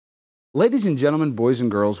Ladies and gentlemen, boys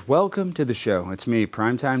and girls, welcome to the show. It's me,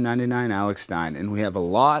 Primetime 99 Alex Stein, and we have a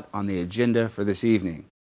lot on the agenda for this evening.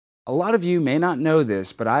 A lot of you may not know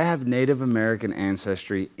this, but I have Native American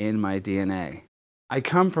ancestry in my DNA. I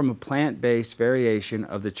come from a plant-based variation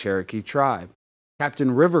of the Cherokee tribe. Captain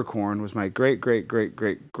Rivercorn was my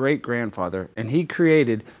great-great-great-great-great-grandfather, and he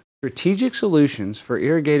created strategic solutions for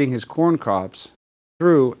irrigating his corn crops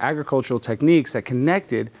through agricultural techniques that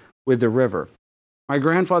connected with the river. My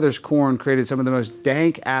grandfather's corn created some of the most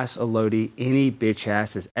dank-ass elodie any bitch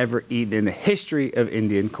ass has ever eaten in the history of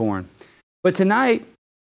Indian corn. But tonight,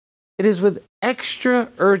 it is with extra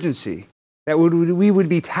urgency that we would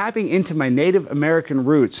be tapping into my Native American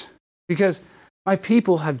roots because my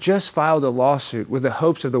people have just filed a lawsuit with the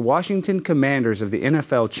hopes of the Washington Commanders of the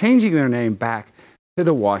NFL changing their name back to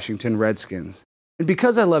the Washington Redskins. And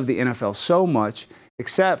because I love the NFL so much,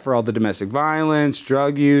 except for all the domestic violence,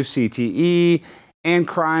 drug use, CTE, and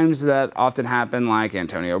crimes that often happen like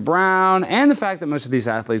Antonio Brown, and the fact that most of these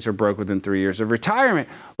athletes are broke within 3 years of retirement.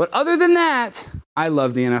 But other than that, I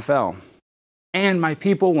love the NFL. And my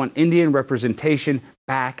people want Indian representation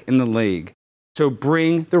back in the league. So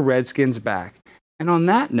bring the Redskins back. And on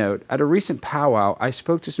that note, at a recent powwow, I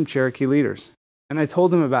spoke to some Cherokee leaders. And I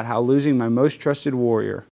told them about how losing my most trusted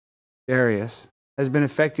warrior, Darius, has been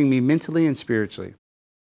affecting me mentally and spiritually.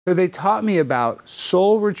 So they taught me about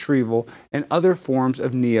soul retrieval and other forms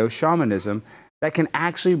of neo-shamanism that can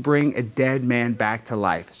actually bring a dead man back to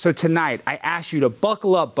life. So tonight, I ask you to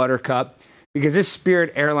buckle up, Buttercup, because this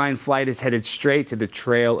Spirit airline flight is headed straight to the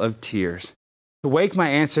Trail of Tears to wake my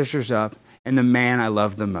ancestors up and the man I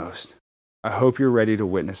love the most. I hope you're ready to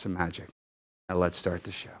witness some magic. Now let's start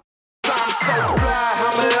the show. So fly,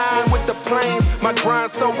 I'm aligned with the planes. My grind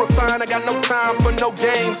so refined, I got no time for no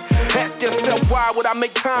games. Ask yourself why would I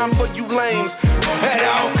make time for you lames? At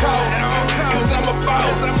all costs, cause I'm a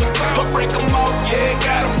boss. I'll break them off, yeah,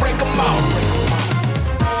 gotta break them off.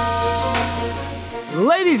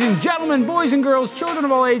 Ladies and gentlemen, boys and girls, children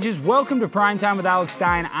of all ages, welcome to Primetime with Alex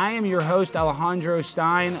Stein. I am your host, Alejandro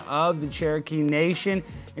Stein of the Cherokee Nation.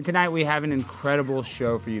 And tonight we have an incredible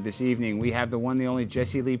show for you this evening. We have the one, the only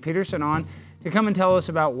Jesse Lee Peterson on to come and tell us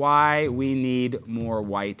about why we need more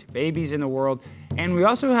white babies in the world. And we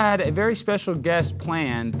also had a very special guest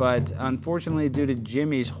planned, but unfortunately, due to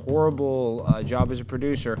Jimmy's horrible job as a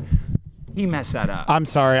producer, he messed that up. I'm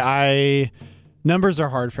sorry. Numbers are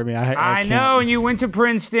hard for me. I know, and you went to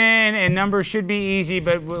Princeton, and numbers should be easy,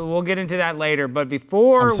 but we'll get into that later. But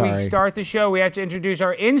before we start the show, we have to introduce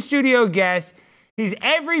our in-studio guest. He's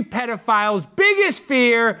every pedophile's biggest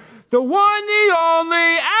fear, the one, the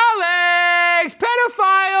only Alex,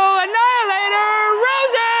 pedophile annihilator,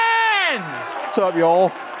 Rosen! What's up,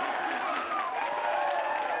 y'all?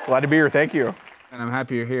 Glad to be here, thank you. And I'm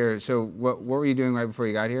happy you're here. So what were you doing right before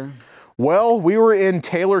you got here? Well, we were in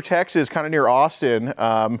Taylor, Texas, kind of near Austin.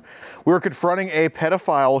 We were confronting a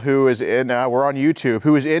pedophile who is we're on YouTube,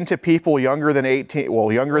 who is into people younger than 18,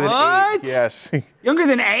 well, younger than 8. Yes. Younger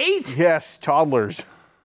than 8? Yes, toddlers.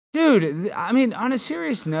 Dude, I mean, on a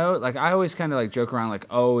serious note, like I always kind of like joke around like,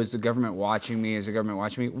 oh, is the government watching me? Is the government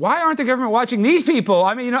watching me? Why aren't the government watching these people?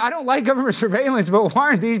 I mean, I don't like government surveillance, but why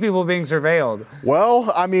aren't these people being surveilled?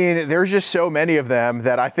 Well, I mean, there's just so many of them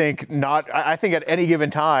that I think at any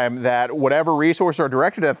given time that whatever resources are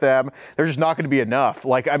directed at them, there's just not going to be enough.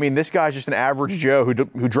 Like, I mean, this guy's just an average Joe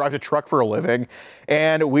who drives a truck for a living,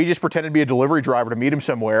 and we just pretended to be a delivery driver to meet him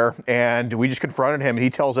somewhere, and we just confronted him, and he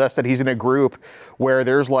tells us that he's in a group where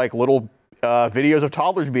there's like little videos of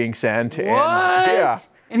toddlers being sent. What? Yeah.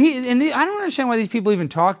 And I don't understand why these people even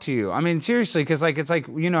talk to you. I mean, seriously, because like it's like,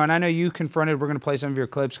 you know, and I know you confronted, we're going to play some of your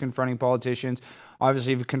clips confronting politicians.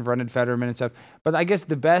 Obviously, you've confronted Fetterman and stuff. But I guess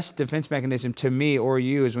the best defense mechanism to me or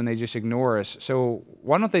you is when they just ignore us. So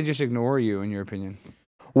why don't they just ignore you, in your opinion?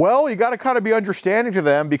 Well, you got to kind of be understanding to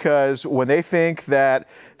them, because when they think that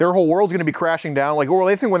their whole world's going to be crashing down, like, or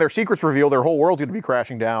they think when their secrets reveal, their whole world's going to be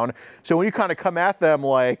crashing down. So when you kind of come at them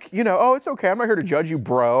like, you know, oh, it's okay, I'm not here to judge you,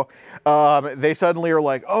 bro. They suddenly are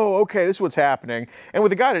like, oh, okay, this is what's happening. And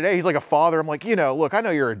with the guy today, he's like a father. I'm like, you know, look, I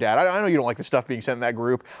know you're a dad. I know you don't like the stuff being sent in that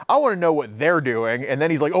group. I want to know what they're doing. And then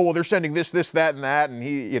he's like, oh, well, they're sending this, that, and that. And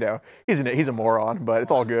he, you know, he's a moron, but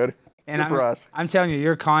it's all good. And I'm telling you,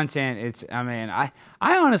 your content, I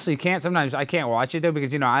honestly sometimes I can't watch it though,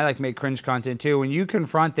 because, you know, I like make cringe content too. When you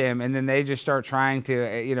confront them and then they just start trying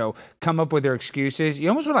to, you know, come up with their excuses, you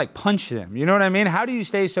almost want to like punch them. You know what I mean? How do you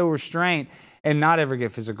stay so restrained and not ever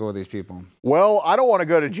get physical with these people? Well, I don't want to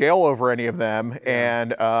go to jail over any of them.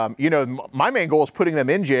 And, you know, my main goal is putting them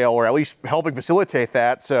in jail, or at least helping facilitate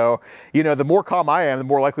that. So, you know, the more calm I am, the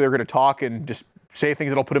more likely they're going to talk and just say things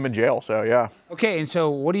that'll put him in jail. So yeah. Okay, and so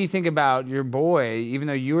what do you think about your boy, even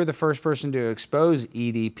though you were the first person to expose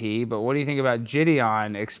EDP, but what do you think about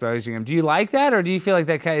Gideon exposing him? Do you like that, or do you feel like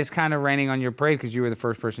that guy is kind of raining on your parade because you were the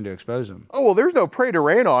first person to expose him? Oh, well, there's no parade to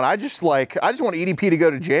rain on. I just want EDP to go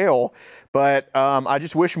to jail, but I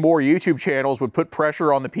just wish more YouTube channels would put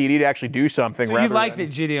pressure on the PD to actually do something. So you like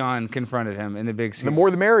that Gideon confronted him in the big scene? The more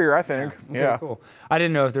the merrier, I think. Yeah. Okay, cool. I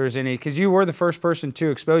didn't know if there was any, because you were the first person to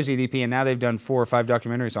expose EDP, and now they've done 4 or 5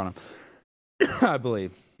 documentaries on him, I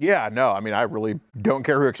believe. Yeah, no, I mean, I really don't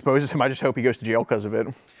care who exposes him. I just hope he goes to jail because of it.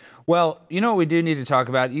 Well, you know what we do need to talk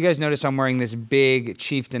about? You guys notice I'm wearing this big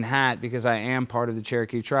chieftain hat because I am part of the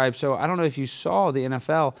Cherokee tribe. So I don't know if you saw the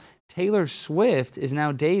NFL. Taylor Swift is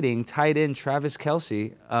now dating tight end Travis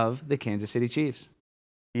Kelce of the Kansas City Chiefs.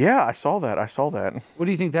 Yeah, I saw that. What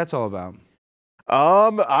do you think that's all about?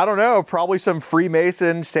 I don't know. Probably some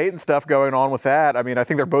Freemason, Satan stuff going on with that. I mean, I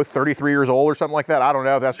think they're both 33 years old or something like that. I don't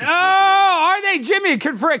know if that's just... Oh, are they? Jimmy,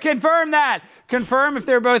 confirm that. Confirm if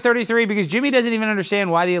they're both 33, because Jimmy doesn't even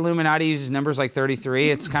understand why the Illuminati uses numbers like 33.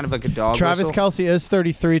 It's kind of like a dog Travis whistle. Kelce is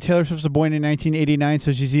 33. Taylor Swift was born in 1989,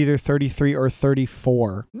 so she's either 33 or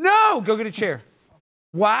 34. No! Go get a chair.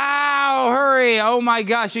 Wow, hurry. Oh my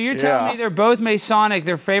gosh. So you're telling me they're both Masonic,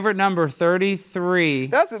 their favorite number, 33.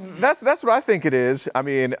 That's what I think it is. I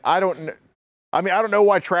mean, I don't know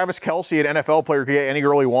why Travis Kelce, an NFL player, could get any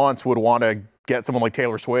girl he wants, would want to get someone like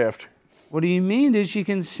Taylor Swift. What do you mean, dude? She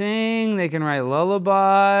can sing, they can write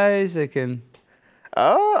lullabies, they can...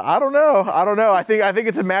 I don't know. I think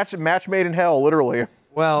it's a match made in hell, literally.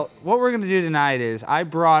 Well, what we're going to do tonight is I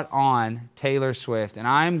brought on Taylor Swift, and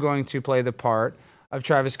I'm going to play the part of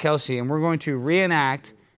Travis Kelce, and we're going to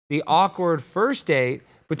reenact the awkward first date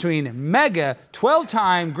between mega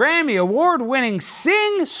 12-time Grammy award-winning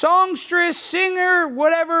songstress, singer,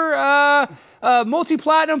 whatever,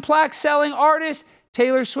 multi-platinum plaque-selling artist,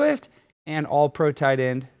 Taylor Swift, and all-pro tight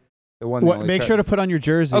end, the one that Make sure to put on your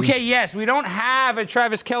jersey. Okay, yes, we don't have a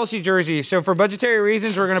Travis Kelce jersey, so for budgetary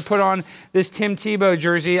reasons, we're going to put on this Tim Tebow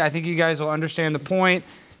jersey. I think you guys will understand the point.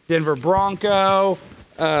 Denver Bronco,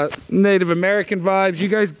 Native American vibes. You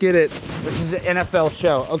guys get it. This is an NFL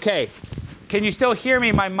show. Okay, can you still hear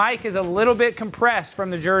me? My mic is a little bit compressed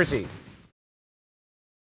from the jersey.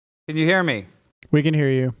 Can you hear me? We can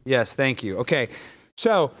hear you. Yes, thank you. Okay,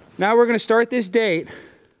 so now we're going to start this date.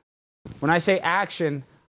 When I say action,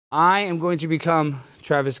 I am going to become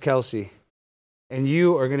Travis Kelce, and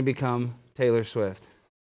you are going to become Taylor Swift.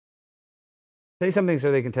 Say something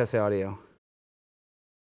so they can test the audio.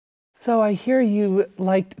 So I hear you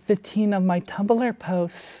liked 15 of my Tumblr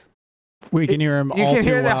posts. We can hear him You all can too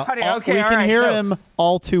hear the well. audio. Okay, we all can right, hear so- him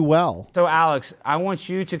all too well. So, Alex, I want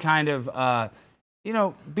you to kind of,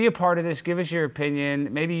 be a part of this. Give us your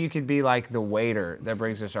opinion. Maybe you could be like the waiter that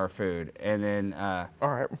brings us our food. And then, All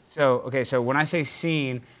right. So when I say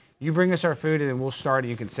scene, you bring us our food and then we'll start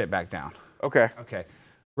and you can sit back down. Okay. Okay.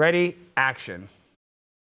 Ready? Action.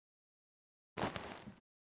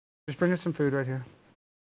 Just bring us some food right here.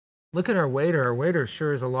 Look at our waiter. Our waiter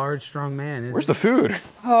sure is a large, strong man. Isn't Where's the food?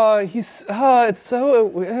 It's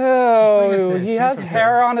so, he has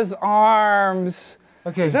hair on his arms.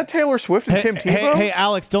 Okay. Is that Taylor Swift and Tim Tebow? Hey,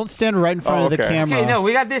 Alex, don't stand right in front of the okay. camera. Okay, no,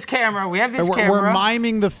 we got this camera. We have this camera. We're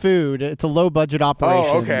miming the food. It's a low-budget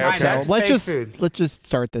operation. okay. Fine, So that's fake let's just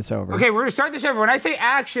start this over. Okay, we're going to start this over. When I say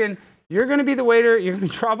action, you're going to be the waiter. You're going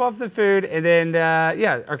to drop off the food. And then,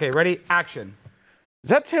 okay, ready? Action. Is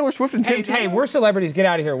that Taylor Swift and Tim Tebow? Hey, we're celebrities. Get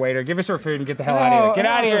out of here, waiter. Give us our food and get the hell out of here.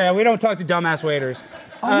 Get out of here. We don't talk to dumbass waiters.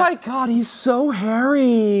 Oh my God, he's so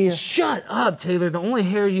hairy. Shut up, Taylor. The only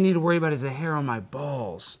hair you need to worry about is the hair on my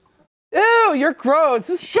balls. Ew, you're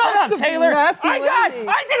gross. Shut up, Taylor. I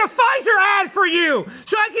did a Pfizer ad for you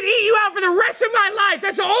so I could eat you out for the rest of my life.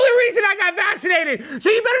 That's the only reason I got vaccinated. So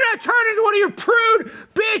you better not turn into one of your prude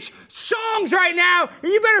bitch songs right now,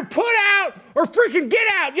 and you better put out or freaking get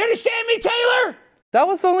out. You understand me, Taylor? That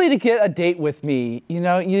was only to get a date with me. You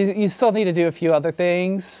know, you still need to do a few other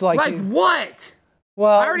things. Like what?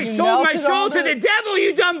 Well, I already sold my soul to the devil,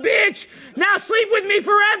 you dumb bitch. Now sleep with me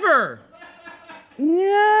forever.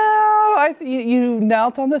 No, you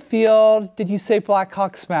knelt on the field. Did you say Black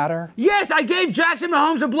Hawks matter? Yes, I gave Jackson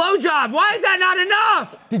Mahomes a blowjob. Why is that not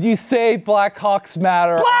enough? Did you say Black Hawks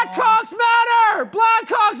matter? Black Hawks matter! Black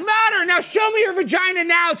Hawks matter! Now show me your vagina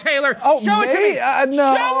now, Taylor. Oh, show it to me.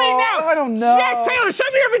 No, show me now. I don't know. Yes, Taylor, show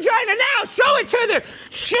me your vagina now. Show it to them.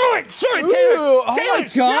 Show it, Taylor. Ooh, oh Taylor, my God,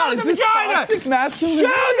 show the is this vagina. toxic masculinity?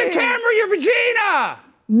 Show the camera your vagina.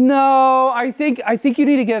 No, I think you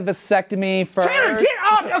need to get a vasectomy first. Taylor, get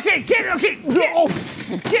up. Okay, get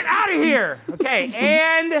out of here. Okay,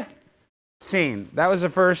 and scene. That was the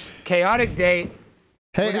first chaotic date.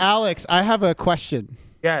 Hey, Alex, I have a question.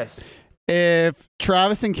 Yes. If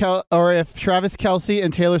Travis Kelce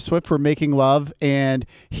and Taylor Swift were making love and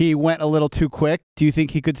he went a little too quick, do you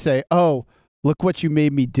think he could say, "Oh, look what you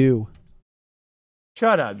made me do"?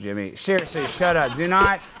 Shut up, Jimmy. Seriously, shut up. Do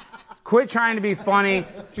not quit trying to be funny.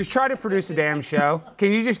 Just try to produce a damn show.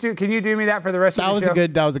 Can you do me that for the rest of the show?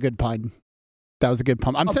 That was a good pun. That was a good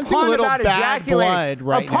pun. I'm sensing a pun little about bad blood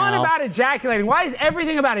right now. A pun about ejaculating. Why is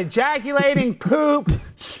everything about ejaculating, poop,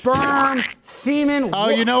 sperm, semen? Oh,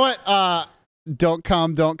 you know what? Don't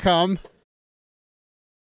come.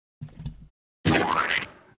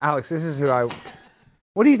 Alex, this is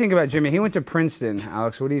what do you think about Jimmy? He went to Princeton.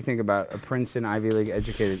 Alex, what do you think about a Princeton Ivy League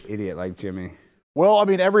educated idiot like Jimmy? Well, I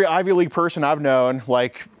mean, every Ivy League person I've known,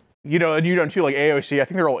 like, you know, and you don't too, like AOC, I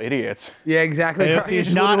think they're all idiots. Yeah, exactly. AOC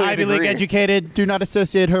is not Ivy League educated. Do not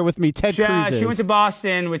associate her with me. Ted Cruz is. She went to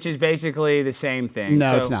Boston, which is basically the same thing.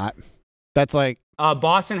 No, it's not. That's like...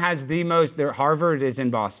 Boston has the most... Harvard is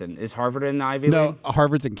in Boston. Is Harvard in the Ivy League? No,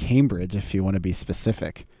 Harvard's in Cambridge, if you want to be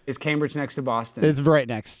specific. Is Cambridge next to Boston? It's right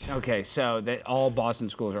next. Okay, so all Boston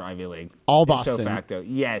schools are Ivy League. All Boston. Ipso facto.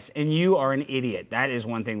 Yes, and you are an idiot. That is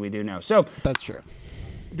one thing we do know. So that's true.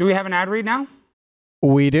 Do we have an ad read now?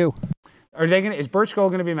 We do. Is Birch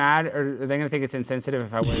Gold going to be mad, or are they going to think it's insensitive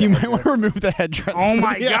if I wear You might want to remove the headdress. Oh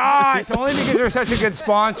my gosh! Only because they're such a good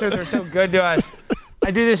sponsor. They're so good to us. I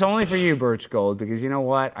do this only for you, Birch Gold, because you know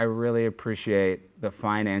what? I really appreciate the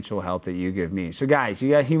financial help that you give me. So guys,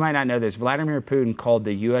 you might not know this. Vladimir Putin called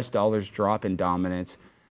the U.S. dollar's drop in dominance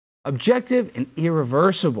objective and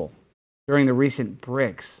irreversible during the recent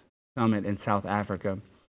BRICS summit in South Africa.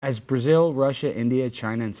 As Brazil, Russia, India,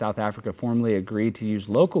 China, and South Africa formally agreed to use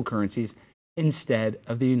local currencies instead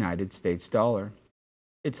of the United States dollar.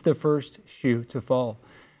 It's the first shoe to fall.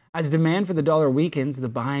 As demand for the dollar weakens, the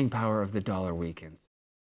buying power of the dollar weakens.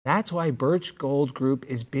 That's why Birch Gold Group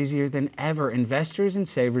is busier than ever. Investors and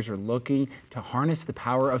savers are looking to harness the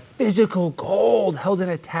power of physical gold held in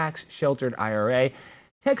a tax-sheltered IRA.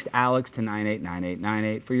 Text Alex to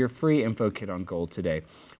 989898 for your free info kit on gold today.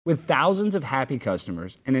 With thousands of happy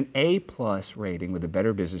customers and an A+ rating with the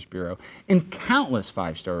Better Business Bureau and countless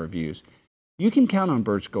 5-star reviews, you can count on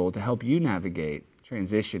Birch Gold to help you navigate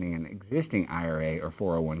transitioning an existing IRA or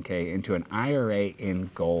 401k into an IRA in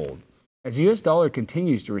gold. As the U.S. dollar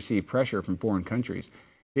continues to receive pressure from foreign countries,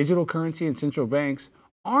 digital currency and central banks,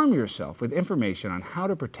 arm yourself with information on how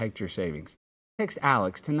to protect your savings. Text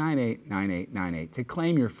Alex to 989898 to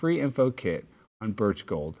claim your free info kit on Birch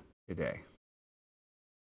Gold today.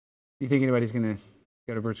 You think anybody's going to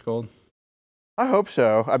go to Birch Gold? I hope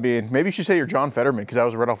so. I mean, maybe you should say you're John Fetterman because I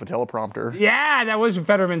was read off a teleprompter. Yeah, that was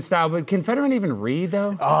Fetterman style, but can Fetterman even read,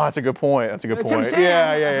 though? Oh, that's a good point. That's a good point. What I'm saying.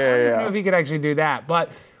 Yeah. I don't know if he could actually do that,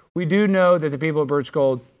 but we do know that the people at Birch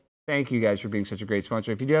Gold, thank you guys for being such a great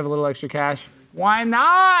sponsor. If you do have a little extra cash, why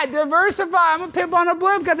not? Diversify. I'm a pimp on a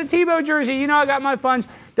blimp. Got the Tebow jersey. You know I got my funds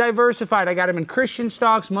diversified. I got them in Christian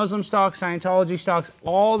stocks, Muslim stocks, Scientology stocks,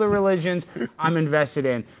 all the religions I'm invested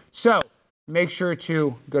in. So make sure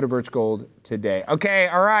to go to Birch Gold today. Okay,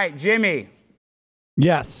 all right, Jimmy.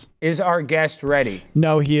 Yes. Is our guest ready?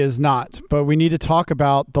 No, he is not. But we need to talk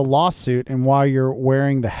about the lawsuit, and while you're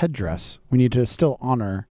wearing the headdress, we need to still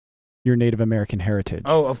honor your Native American heritage.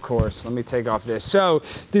 Oh, of course. Let me take off this. So,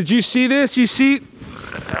 did you see this? You see,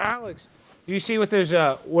 Alex, do you see what there's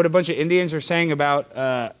what a bunch of Indians are saying about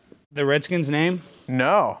the Redskins name?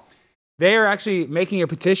 No. They are actually making a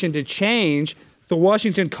petition to change the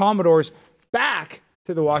Washington Commodores back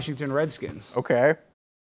to the Washington Redskins. Okay.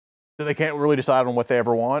 So they can't really decide on what they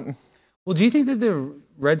ever want? Well, do you think that the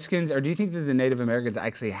Redskins, or do you think that the Native Americans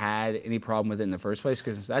actually had any problem with it in the first place?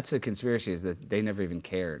 Because that's the conspiracy, is that they never even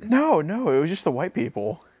cared. No, it was just the white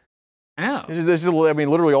people. I know. I mean,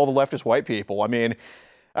 literally all the leftist white people. I mean,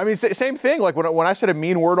 same thing. Like when I said a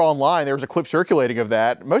mean word online, there was a clip circulating of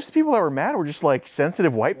that. Most of the people that were mad were just like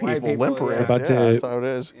sensitive white people whimpering. Yeah. That's how it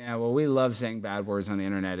is. Yeah, well, we love saying bad words on the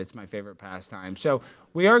internet. It's my favorite pastime. So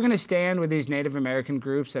we are going to stand with these Native American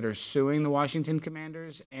groups that are suing the Washington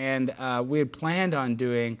Commanders. And we had planned on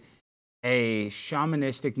doing a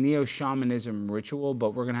shamanistic, neo-shamanism ritual,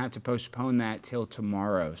 but we're going to have to postpone that till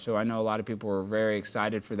tomorrow. So I know a lot of people were very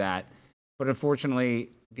excited for that. But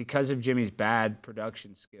unfortunately, because of Jimmy's bad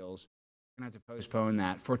production skills, we're going to have to postpone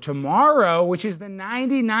that for tomorrow, which is the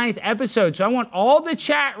 99th episode. So I want all the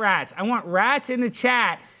chat rats. I want rats in the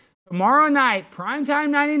chat. Tomorrow night, primetime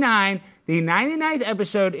 99, the 99th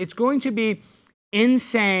episode. It's going to be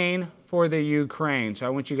insane for the Ukraine. So I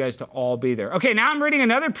want you guys to all be there. Okay, now I'm reading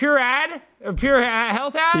another Pure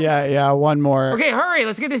Health ad. Yeah, one more. Okay, hurry.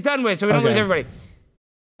 Let's get this done with so we don't lose everybody.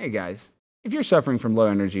 Hey, guys. If you're suffering from low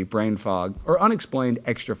energy, brain fog, or unexplained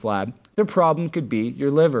extra flab, the problem could be your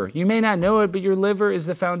liver. You may not know it, but your liver is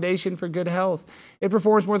the foundation for good health. It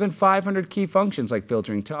performs more than 500 key functions like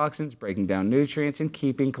filtering toxins, breaking down nutrients, and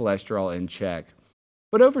keeping cholesterol in check.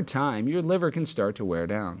 But over time, your liver can start to wear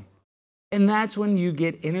down. And that's when you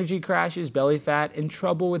get energy crashes, belly fat, and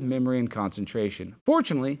trouble with memory and concentration.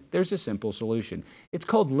 Fortunately, there's a simple solution. It's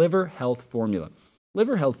called Liver Health Formula.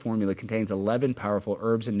 Liver Health Formula contains 11 powerful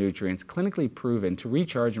herbs and nutrients clinically proven to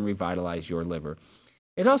recharge and revitalize your liver.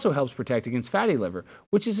 It also helps protect against fatty liver,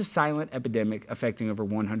 which is a silent epidemic affecting over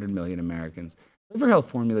 100 million Americans. Liver Health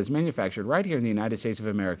Formula is manufactured right here in the United States of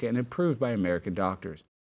America and approved by American doctors.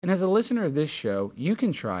 And as a listener of this show, you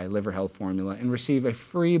can try Liver Health Formula and receive a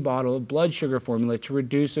free bottle of blood sugar formula to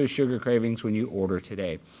reduce those sugar cravings when you order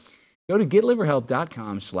today. Go to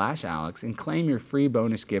getliverhelp.com/Alex and claim your free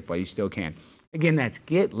bonus gift while you still can. Again, that's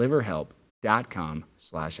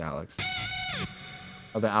getliverhelp.com/Alex.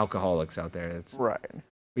 Oh, the alcoholics out there. That's Right.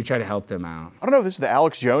 We try to help them out. I don't know if this is the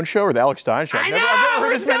Alex Jones show or the Alex Stein show. I know!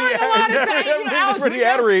 We're selling a lot of stuff. Alex,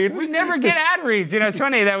 ad reads. We never get ad reads. It's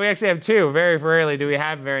funny that we actually have two. Very rarely do we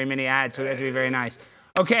have very many ads, so we have to be very nice.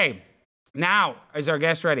 Okay, now, is our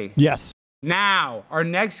guest ready? Yes. Now, our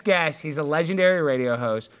next guest, he's a legendary radio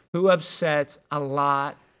host who upsets a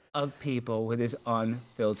lot of people with his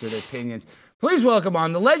unfiltered opinions. Please welcome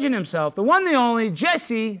on the legend himself, the one, the only,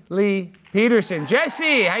 Jesse Lee Peterson.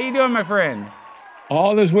 Jesse, how you doing, my friend?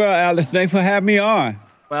 All is well, Alex. Thanks for having me on.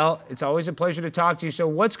 Well, it's always a pleasure to talk to you. So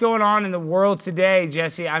what's going on in the world today,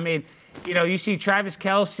 Jesse? I mean, you see Travis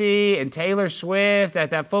Kelce and Taylor Swift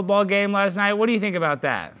at that football game last night. What do you think about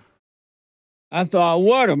that? I thought,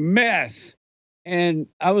 what a mess. And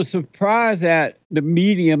I was surprised at the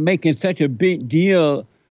media making such a big deal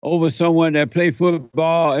over someone that plays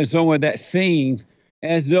football and someone that sings,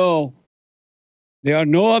 as though there are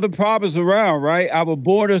no other problems around, right? Our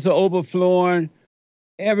borders are overflowing.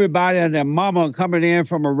 Everybody and their mama are coming in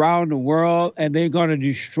from around the world, and they're going to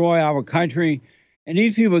destroy our country. And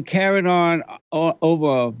these people carried on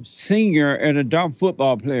over a singer and a dumb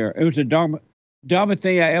football player. It was the dumbest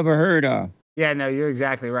thing I ever heard of. Yeah, no, you're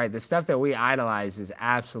exactly right. The stuff that we idolize is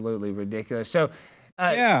absolutely ridiculous. So,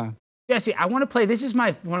 Yeah. Jesse, I want to play. This is one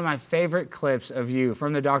of my favorite clips of you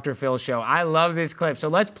from the Dr. Phil show. I love this clip. So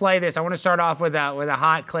let's play this. I want to start off with a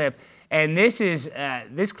hot clip. And this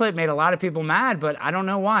clip made a lot of people mad, but I don't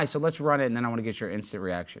know why. So let's run it, and then I want to get your instant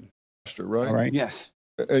reaction. Right? All right. Yes.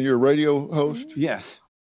 And you're a radio host? Yes.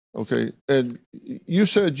 Okay. And you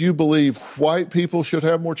said you believe white people should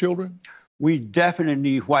have more children? We definitely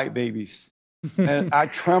need white babies. And I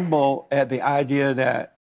tremble at the idea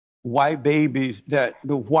that that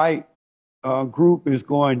the white group is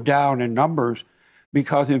going down in numbers,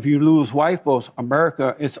 because if you lose white folks,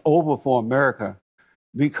 America, it's over for America.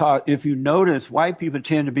 Because if you notice, white people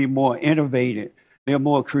tend to be more innovative. They're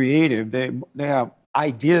more creative. They have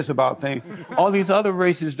ideas about things. All these other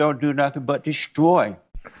races don't do nothing but destroy.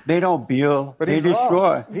 They don't build. But they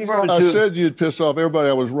destroy. He's wrong. I said you'd piss off everybody.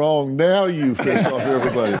 I was wrong. Now you've pissed off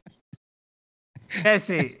everybody.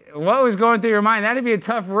 Jesse, what was going through your mind? That'd be a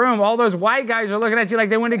tough room. All those white guys are looking at you like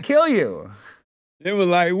they want to kill you. They were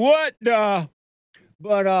like, what the?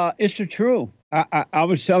 But it's the truth. I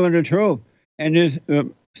was telling the truth. And there's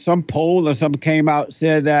some poll or something came out,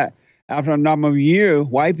 said that after a number of years,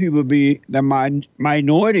 white people be the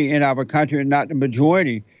minority in our country and not the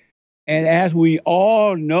majority. And as we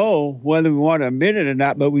all know, whether we want to admit it or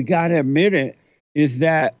not, but we got to admit it, is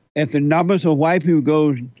that if the numbers of white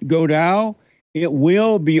people go down, it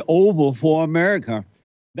will be over for America.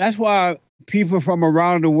 That's why people from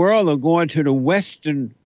around the world are going to the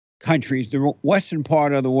Western countries, the Western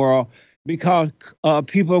part of the world, because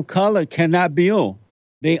people of color cannot build.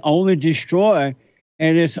 They only destroy,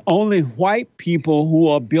 and it's only white people who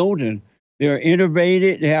are building. They're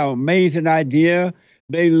innovative. They have amazing idea.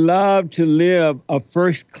 They love to live a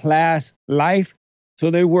first-class life,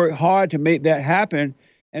 so they work hard to make that happen.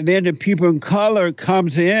 And then the people of color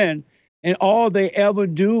comes in, and all they ever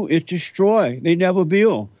do is destroy. They never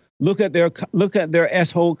build. Look at their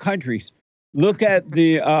asshole countries. Look at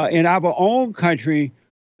the in our own country,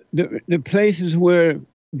 the places where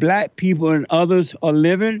black people and others are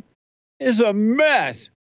living is a mess.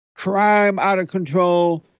 Crime out of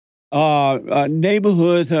control.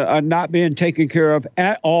 Neighborhoods are not being taken care of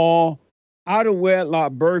at all. Out of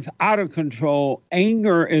wedlock birth, out of control.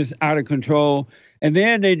 Anger is out of control. And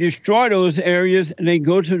then they destroy those areas and they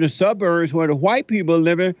go to the suburbs where the white people are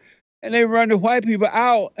living, and they run the white people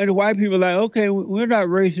out. And the white people are like, okay, we're not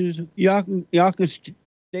racist. Y'all can stay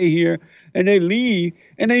here. And they leave,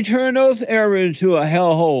 and they turn those areas into a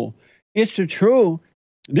hellhole. It's the truth.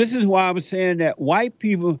 This is why I'm saying that white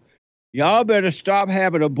people, y'all better stop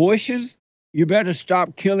having abortions. You better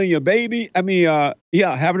stop killing your baby.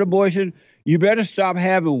 Having abortion. You better stop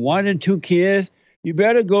having 1 and 2 kids. You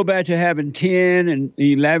better go back to having 10 and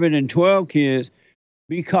 11 and 12 kids,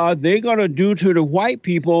 because they're going to do to the white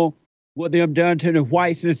people what they've done to the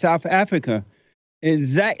whites in South Africa.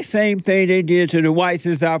 Exact same thing they did to the whites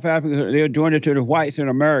in South Africa, they're doing it to the whites in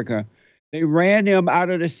America. They ran them out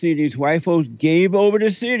of the cities. White folks gave over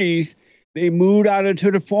the cities. They moved out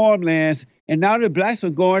into the farmlands. And now the blacks are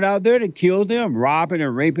going out there to kill them, robbing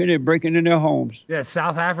and raping and breaking in their homes. Yeah,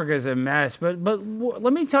 South Africa is a mess. But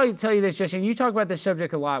let me tell you this, Jesse. And you talk about this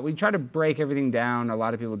subject a lot. We try to break everything down. A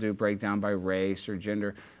lot of people do break down by race or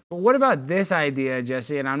gender. But what about this idea,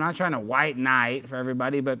 Jesse? And I'm not trying to white knight for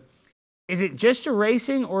everybody, but is it just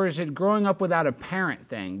erasing, or is it growing up without a parent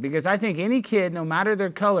thing? Because I think any kid, no matter their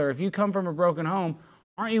color, if you come from a broken home,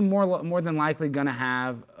 aren't you more than likely going to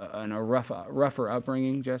have a rougher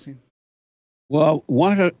upbringing, Jesse? Well,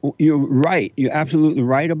 you're right. You're absolutely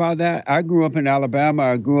right about that. I grew up in Alabama.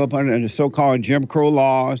 I grew up under the so-called Jim Crow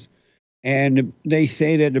laws, and they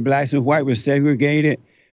say that the blacks and white were segregated,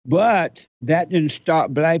 but that didn't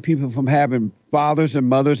stop black people from having fathers and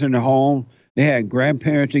mothers in the home. They had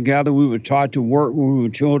grandparents together. We were taught to work when we were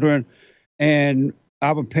children, and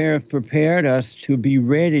our parents prepared us to be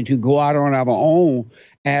ready to go out on our own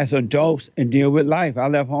as adults and deal with life. I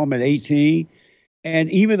left home at 18.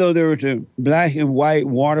 And even though there were the black and white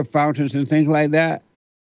water fountains and things like that,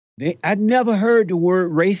 I never heard the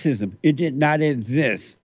word racism. It did not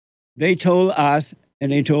exist. They told us,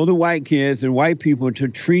 and they told the white kids and white people, to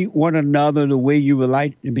treat one another the way you would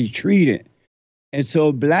like to be treated. And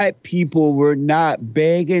so black people were not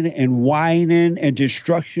begging and whining and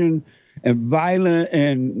destruction and violent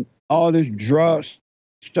and all this drug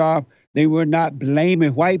stuff. They were not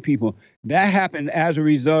blaming white people. That happened as a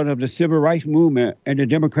result of the Civil Rights Movement and the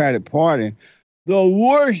Democratic Party. The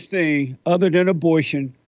worst thing, other than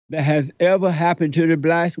abortion, that has ever happened to the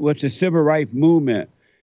blacks was the Civil Rights Movement.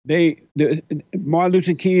 Martin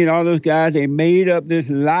Luther King and all those guys, they made up this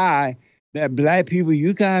lie that black people,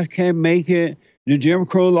 you guys can't make it. The Jim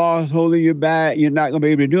Crow laws holding you back. You're not going to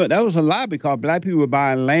be able to do it. That was a lie, because black people were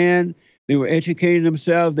buying land. They were educating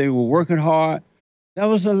themselves. They were working hard. That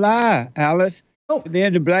was a lie, Alice. Oh. And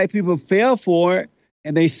then the black people fell for it,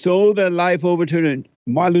 and they sold their life over to the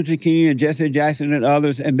Martin Luther King and Jesse Jackson and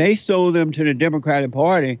others, and they sold them to the Democratic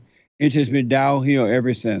Party. It's just been downhill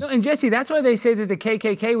ever since. No, and Jesse, that's why they say that the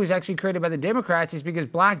KKK was actually created by the Democrats, is because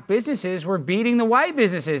black businesses were beating the white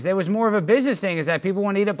businesses. There was more of a business thing, is that people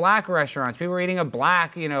want to eat at black restaurants. People were eating a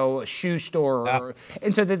black, shoe store.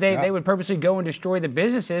 And so that they would purposely go and destroy the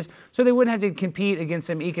businesses so they wouldn't have to compete against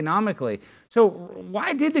them economically. So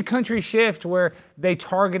why did the country shift where they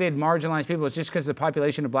targeted marginalized people? It's just because the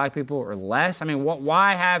population of black people are less? I mean,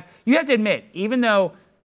 you have to admit, even though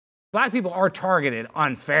black people are targeted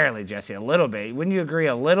unfairly, Jesse, a little bit. Wouldn't you agree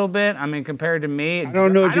a little bit? I mean, compared to me, I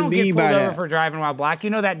don't know what you mean by that. I don't get pulled over for driving while black.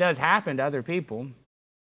 That does happen to other people.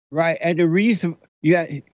 Right. And the reason, you're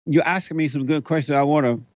asking me some good questions. I want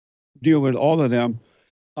to deal with all of them.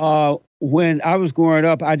 When I was growing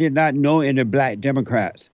up, I did not know any black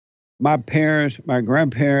Democrats. My parents, my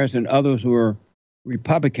grandparents, and others were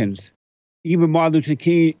Republicans. Even Martin Luther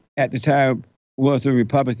King at the time was a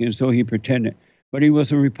Republican, so he pretended. But he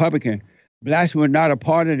was a Republican. Blacks were not a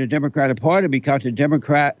part of the Democratic Party because the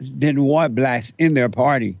Democrats didn't want blacks in their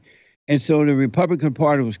party. And so the Republican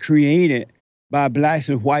Party was created by blacks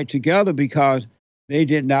and whites together because they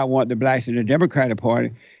did not want the blacks in the Democratic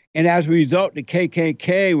Party. And as a result, the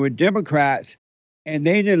KKK were Democrats, and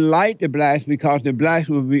they didn't like the blacks because the blacks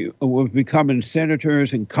were becoming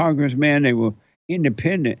senators and congressmen. They were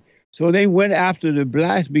independent. So they went after the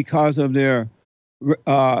blacks because of the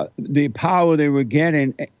power they were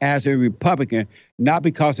getting as a Republican, not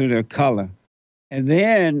because of their color. And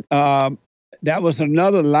then that was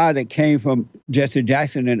another lie that came from Jesse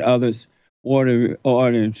Jackson and others, or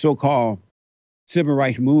the so-called Civil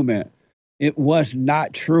Rights Movement. It was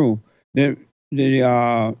not true. The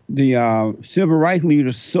civil rights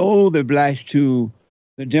leaders sold the blacks to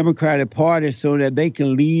the Democratic Party so that they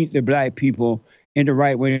can lead the black people in the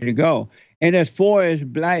right way to go. And as far as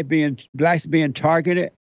blacks being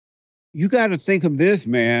targeted, you got to think of this,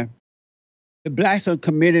 man. The blacks are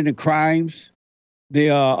committing the crimes. They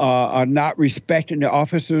are not respecting the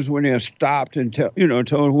officers when they're stopped and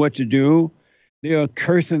told what to do. They are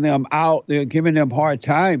cursing them out. They're giving them hard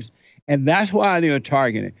times, and that's why they are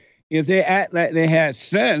targeted. If they act like they had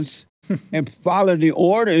sense and follow the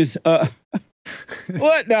orders, follow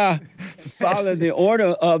the order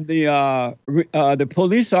of the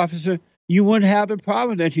police officer, you wouldn't have the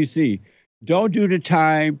problem that you see. Don't do the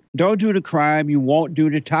time. Don't do the crime. You won't do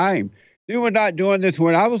the time. They were not doing this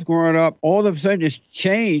when I was growing up. All of a sudden, it's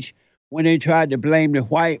changed when they tried to blame the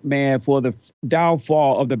white man for the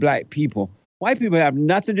downfall of the black people. White people have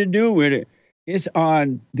nothing to do with it. It's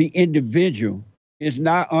on the individual. It's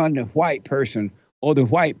not on the white person or the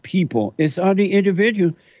white people. It's on the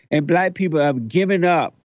individual. And black people have given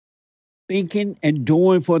up thinking and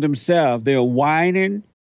doing for themselves. They're whining.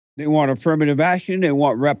 They want affirmative action. They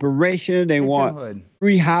want reparation. They want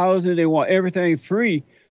free housing. They want everything free.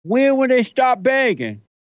 When will they stop begging?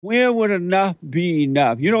 When would enough be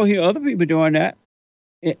enough? You don't hear other people doing that.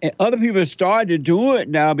 And other people are starting to do it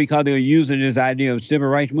now because they're using this idea of civil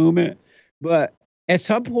rights movement. But at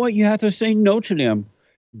some point, you have to say no to them.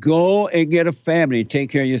 Go and get a family. Take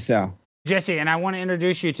care of yourself. Jesse, and I want to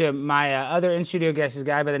introduce you to my other in-studio guest, is a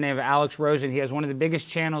guy by the name of Alex Rosen. He has one of the biggest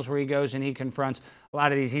channels where he goes and he confronts a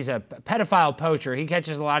lot of these. He's a pedophile poacher. He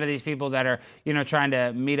catches a lot of these people that are, trying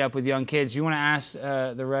to meet up with young kids. You want to ask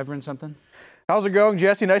the Reverend something? How's it going,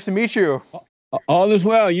 Jesse? Nice to meet you. All is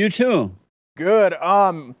well. You too. Good.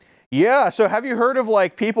 Yeah. So have you heard of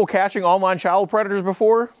like people catching online child predators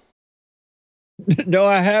before? No,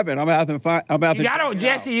 I haven't. I'm about to find.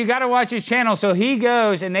 Jesse, you got to watch his channel. So he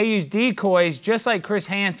goes and they use decoys just like Chris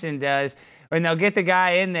Hansen does, and they'll get the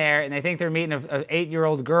guy in there and they think they're meeting an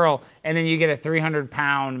 8-year-old girl, and then you get a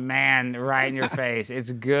 300-pound man right in your face.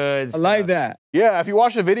 It's good stuff. I like that. Yeah, if you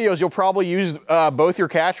watch the videos, you'll probably use both your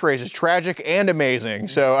catchphrases, tragic and amazing.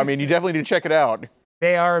 So, I mean, you definitely need to check it out.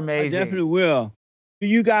 They are amazing. I definitely will. Do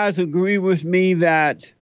you guys agree with me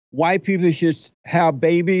that white people should have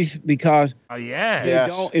babies because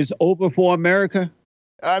it's over for America?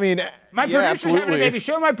 I mean, my producer's having a baby.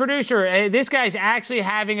 Show my producer. This guy's actually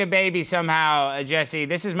having a baby somehow, Jesse.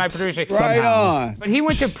 This is my producer. Right on. But he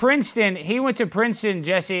went to Princeton.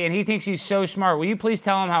 Jesse, and he thinks he's so smart. Will you please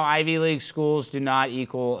tell him how Ivy League schools do not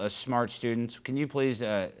equal a smart student? Can you please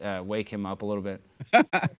wake him up a little bit?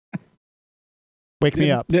 Wake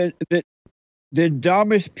me up. The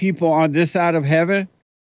dumbest people on this side of heaven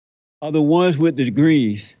are the ones with the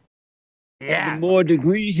degrees. Yeah. The more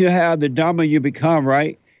degrees you have, the dumber you become,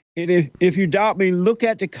 right? And if you doubt me, look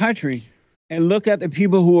at the country and look at the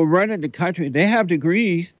people who are running the country. They have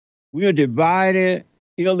degrees. We are divided.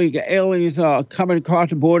 Illegal aliens are coming across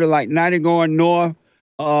the border like 90 going north.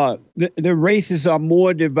 The races are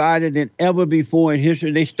more divided than ever before in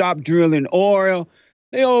history. They stopped drilling oil.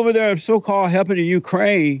 They over there so-called helping the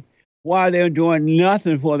Ukraine while they're doing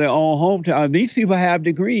nothing for their own hometown. These people have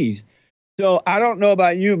degrees. So I don't know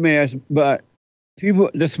about you, man, but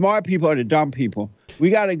the smart people are the dumb people. We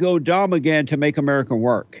got to go dumb again to make America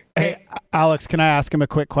work. Hey, Alex, can I ask him a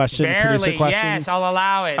quick question? Barely, yes, I'll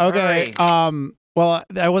allow it. Okay. Well,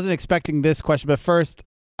 I wasn't expecting this question, but first,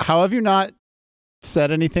 how have you not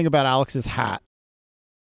said anything about Alex's hat?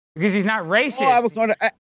 Because he's not racist. Oh, I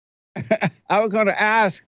was going to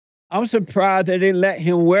ask. I'm surprised that they let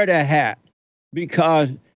him wear that hat because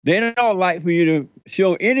they don't like for you to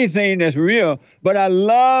show anything that's real. But I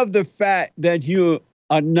love the fact that you're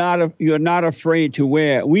not afraid to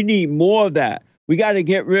wear it. We need more of that. We got to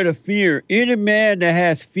get rid of fear. Any man that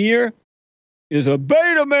has fear is a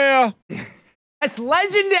beta male. That's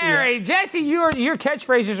legendary. Yeah. Jesse, your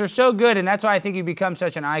catchphrases are so good, and that's why I think you become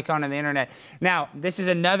such an icon on the internet. Now, this is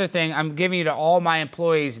another thing I'm giving you to all my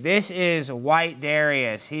employees. This is White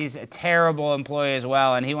Darius. He's a terrible employee as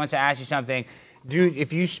well, and he wants to ask you something. Dude,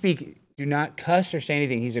 if you speak, do not cuss or say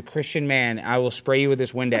anything. He's a Christian man. I will spray you with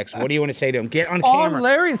this Windex. What do you want to say to him? Get on camera. On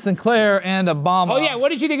Larry Sinclair and Obama. Oh, yeah. What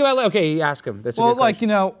did you think about Larry? Okay, ask him. That's a good question.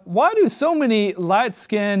 Why do so many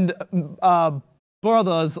light-skinned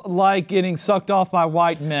brothers like getting sucked off by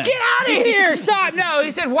white men? Get out of here! Stop! No,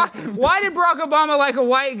 he said, why did Barack Obama like a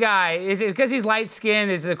white guy? Is it because he's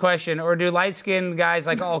light-skinned is the question, or do light-skinned guys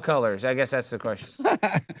like all colors? I guess that's the question.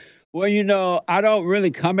 Well, I don't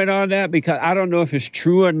really comment on that because I don't know if it's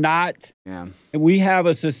true or not. Yeah. And we have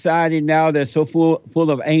a society now that's so full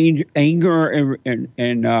of anger and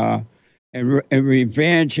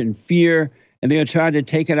revenge and fear, and they're trying to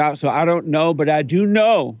take it out. So I don't know, but I do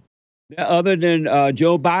know that other than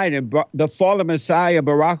Joe Biden, the fallen Messiah,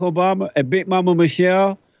 Barack Obama, and Big Mama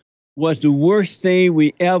Michelle was the worst thing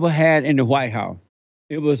we ever had in the White House.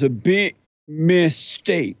 It was a big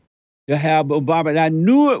mistake to have Obama. And I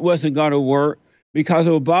knew it wasn't going to work because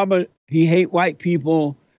Obama, he hate white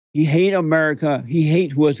people. He hate America. He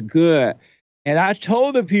hates what's good. And I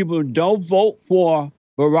told the people, don't vote for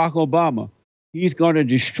Barack Obama. He's going to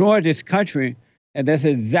destroy this country. And that's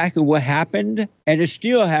exactly what happened. And it's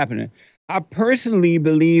still happening. I personally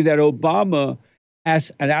believe that Obama, and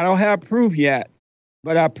I don't have proof yet,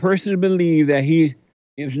 but I personally believe that he,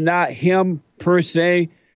 if not him per se,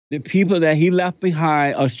 the people that he left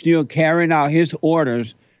behind are still carrying out his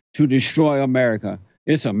orders to destroy America.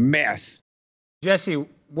 It's a mess. Jesse,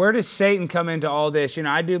 where does Satan come into all this? You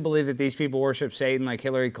know, I do believe that these people worship Satan, like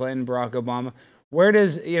Hillary Clinton, Barack Obama. Where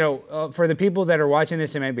does, for the people that are watching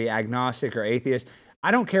this and may be agnostic or atheist,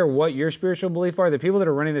 I don't care what your spiritual belief are. The people that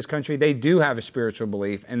are running this country, they do have a spiritual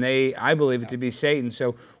belief, and I believe it to be Satan.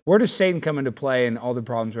 So where does Satan come into play in all the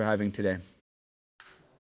problems we're having today?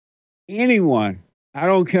 Anyone, I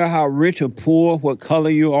don't care how rich or poor, what color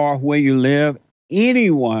you are, where you live,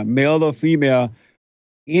 anyone, male or female,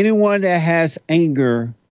 anyone that has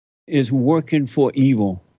anger is working for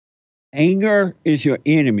evil. Anger is your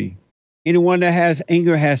enemy. Anyone that has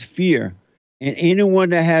anger has fear. And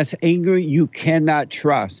anyone that has anger, you cannot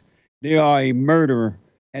trust. They are a murderer,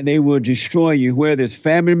 and they will destroy you, whether it's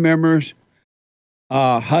family members,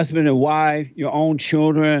 husband and wife, your own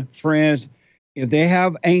children, friends. If they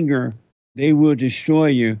have anger, they will destroy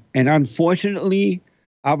you. And unfortunately,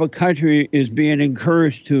 our country is being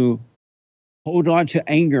encouraged to hold on to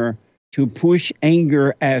anger, to push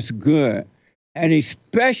anger as good, and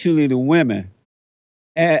especially the women.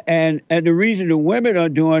 And the reason the women are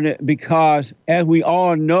doing it, because as we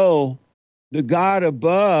all know, the God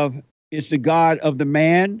above is the God of the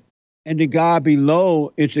man, and the God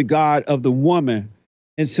below is the God of the woman.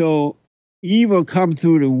 And so evil comes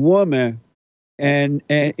through the woman, and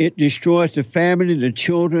it destroys the family, the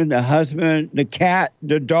children, the husband, the cat,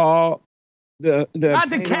 the dog. Not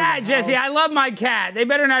the cat, Jesse. I love my cat. They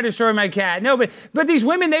better not destroy my cat. No, but these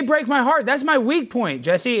women, they break my heart. That's my weak point,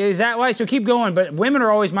 Jesse. Is that why? So keep going. But women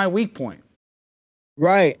are always my weak point.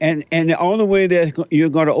 Right. And the only way that you're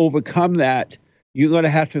going to overcome that, you're going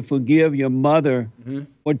to have to forgive your mother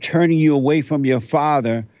for turning you away from your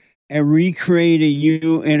father and recreating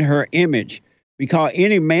you in her image. Because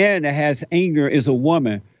any man that has anger is a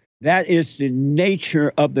woman. That is the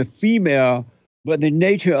nature of the female. But the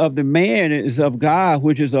nature of the man is of God,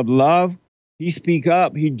 which is of love. He speak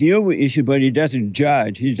up, he deal with issues, but he doesn't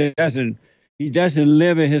judge. He doesn't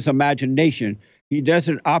live in his imagination. He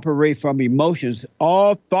doesn't operate from emotions.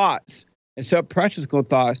 All thoughts, except practical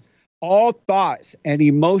thoughts, all thoughts and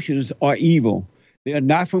emotions are evil. They are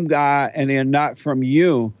not from God, and they are not from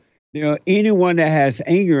you. They are anyone that has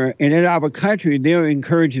anger. And in our country, they're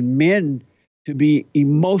encouraging men to be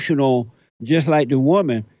emotional, just like the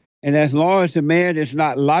woman. And as long as the man is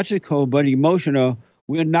not logical but emotional,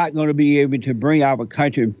 we're not going to be able to bring our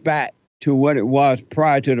country back to what it was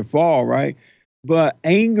prior to the fall, right? But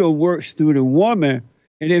anger works through the woman.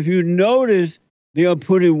 And if you notice, they are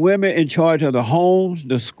putting women in charge of the homes,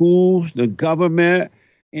 the schools, the government,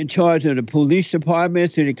 in charge of the police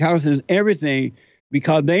department, city councils, everything,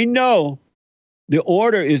 because they know the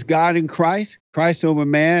order is God in Christ, Christ over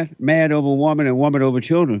man, man over woman, and woman over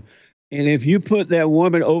children. And if you put that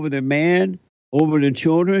woman over the man, over the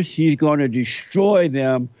children, she's going to destroy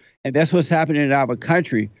them. And that's what's happening in our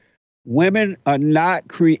country. Women are not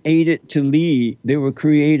created to lead. They were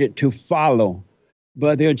created to follow.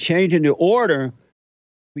 But they're changing the order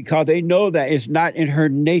because they know that it's not in her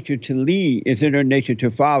nature to lead. It's in her nature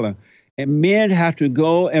to follow. And men have to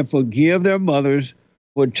go and forgive their mothers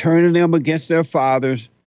for turning them against their fathers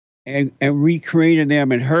and recreating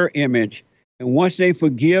them in her image. And once they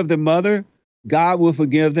forgive the mother, God will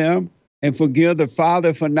forgive them and forgive the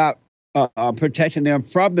father for not protecting them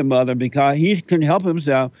from the mother, because he couldn't help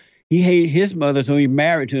himself. He hated his mother, so he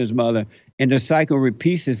married to his mother, and the cycle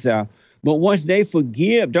repeats itself. But once they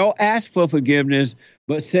forgive, don't ask for forgiveness,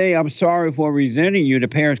 but say, I'm sorry for resenting you. The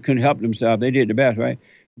parents couldn't help themselves. They did the best, right?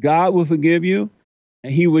 God will forgive you,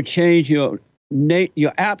 and he will change your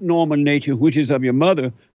abnormal nature, which is of your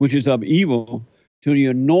mother, which is of evil, to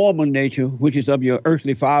your normal nature, which is of your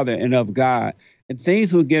earthly father and of God. And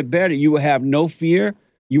things will get better. You will have no fear.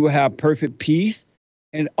 You will have perfect peace.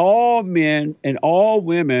 And all men and all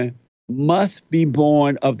women must be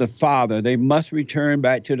born of the Father. They must return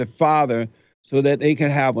back to the Father so that they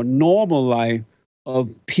can have a normal life of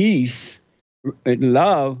peace and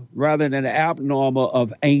love rather than an abnormal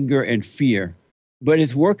of anger and fear. But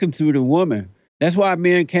it's working through the woman. That's why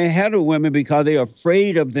men can't handle women, because they're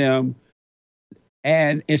afraid of them.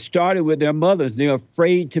 And it started with their mothers. They're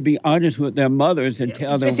afraid to be honest with their mothers and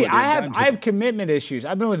tell them what they've done. I have commitment issues.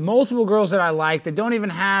 I've been with multiple girls that I like that don't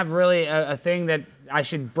even have really a thing that I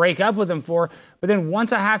should break up with them for. But then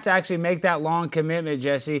once I have to actually make that long commitment,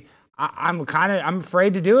 Jesse, I'm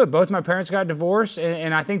afraid to do it. Both my parents got divorced,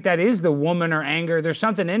 and I think that is the woman or anger. There's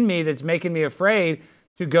something in me that's making me afraid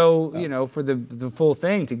to go, for the full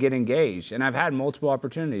thing, to get engaged. And I've had multiple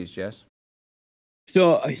opportunities, Jess.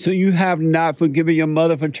 So you have not forgiven your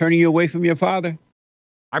mother for turning you away from your father?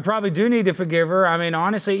 I probably do need to forgive her. I mean,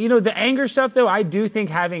 honestly, the anger stuff, though, I do think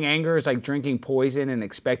having anger is like drinking poison and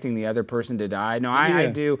expecting the other person to die. No, I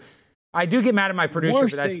do. I do get mad at my producer,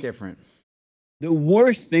 but that's different. The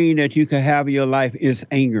worst thing that you can have in your life is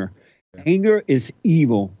anger. Yeah. Anger is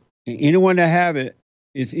evil. And anyone that have it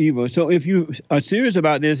is evil. So if you are serious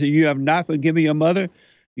about this and you have not forgiven your mother,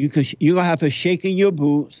 you're going to have to shake in your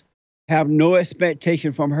boots, have no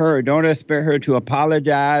expectation from her. Don't expect her to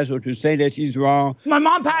apologize or to say that she's wrong. My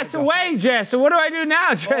mom passed away, Jess. So what do I do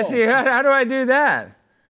now, Jesse? How do I do that?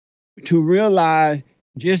 To realize,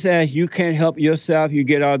 just as you can't help yourself, you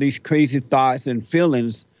get all these crazy thoughts and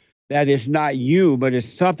feelings that it's not you, but it's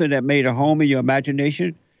something that made a home in your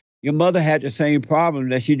imagination. Your mother had the same problem,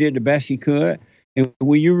 that she did the best she could. And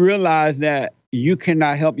when you realize that you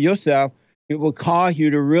cannot help yourself, it will cause you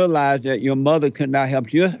to realize that your mother could not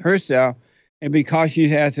help herself. And because she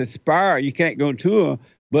has expired, you can't go to her,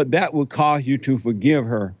 but that will cause you to forgive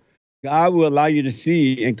her. God will allow you to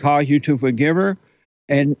see and cause you to forgive her,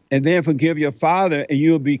 and then forgive your father, and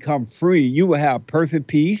you will become free. You will have perfect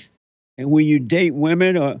peace. And when you date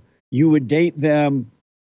women, you would date them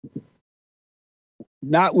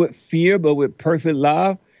not with fear, but with perfect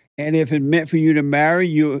love. And if it's meant for you to marry,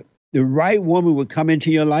 the right woman would come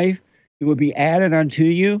into your life. It will be added unto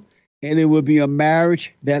you, and it will be a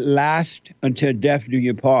marriage that lasts until death do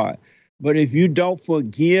you part. But if you don't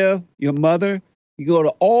forgive your mother, you're going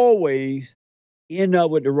to always end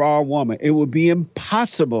up with the wrong woman. It will be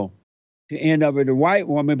impossible to end up with the right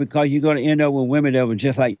woman because you're going to end up with women that were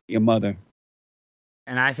just like your mother.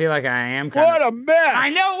 And I feel like I am What a mess! I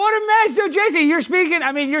know, what a mess. So, Jesse, you're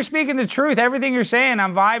speaking the truth. Everything you're saying,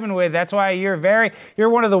 I'm vibing with. That's why you're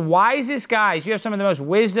one of the wisest guys. You have some of the most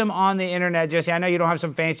wisdom on the internet, Jesse. I know you don't have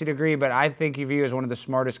some fancy degree, but I think of you as one of the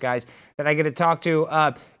smartest guys that I get to talk to.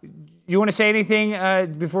 You want to say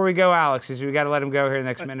anything before we go, Alex? Because we got to let him go here in the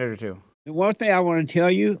next minute or two. The one thing I want to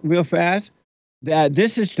tell you real fast, that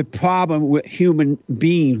this is the problem with human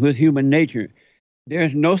beings, with human nature.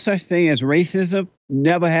 There's no such thing as racism,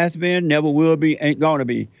 never has been, never will be, ain't going to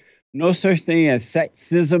be. No such thing as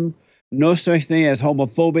sexism, no such thing as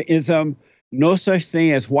homophobism, no such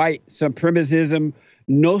thing as white supremacism,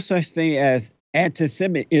 no such thing as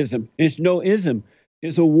anti-Semitism. It's no ism.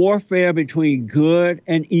 It's a warfare between good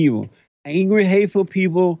and evil. Angry, hateful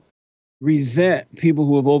people resent people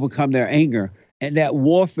who have overcome their anger. And that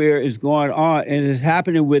warfare is going on, and it's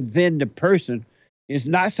happening within the person. It's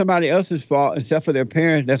not somebody else's fault except for their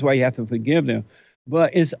parents. That's why you have to forgive them.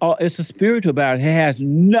 But it's a spiritual battle. It has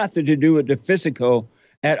nothing to do with the physical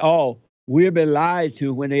at all. We've been lied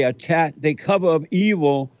to when they attack. They cover up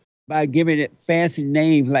evil by giving it fancy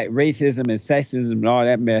names like racism and sexism and all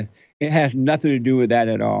that mess. It has nothing to do with that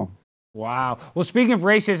at all. Wow. Well, speaking of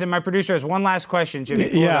racism, my producer has one last question, Jimmy.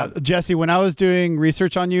 Yeah, Jesse, when I was doing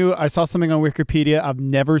research on you, I saw something on Wikipedia I've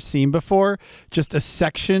never seen before. Just a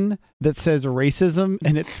section that says racism,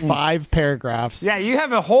 and it's 5 paragraphs. Yeah, you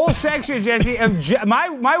have a whole section, Jesse.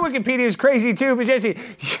 My Wikipedia is crazy too, but Jesse,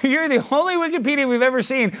 you're the only Wikipedia we've ever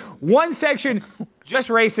seen. One section, just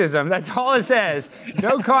racism. That's all it says.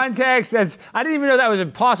 No context. I didn't even know that was a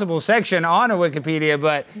possible section on a Wikipedia.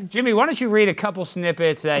 But Jimmy, why don't you read a couple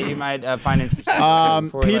snippets that you might find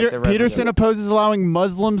interesting? Peterson opposes allowing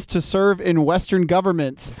Muslims to serve in Western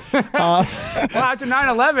governments. Well, after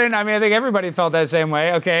 9/11, I think everybody felt that same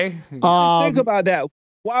way. Okay. Think about that.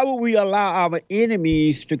 Why would we allow our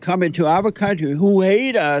enemies to come into our country who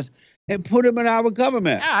hate us and put them in our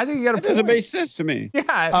government? Yeah, I think you got to. That doesn't make sense to me.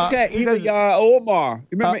 Yeah. Ilyana Omar.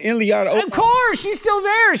 You remember Ilyana Omar? Of course, she's still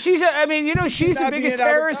there. She's the biggest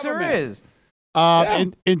terrorist there is.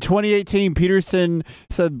 In 2018, Peterson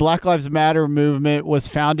said Black Lives Matter movement was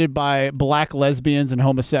founded by black lesbians and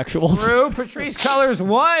homosexuals. True. Patrisse Cullors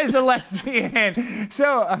was a lesbian.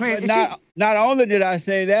 So, not only did I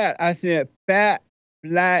say that, I said fat,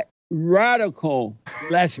 black, radical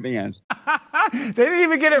lesbians. They didn't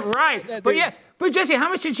even get it right. But Jesse, how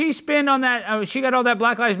much did she spend on that? She got all that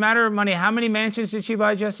Black Lives Matter money. How many mansions did she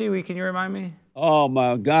buy, Jesse? Can you remind me? Oh,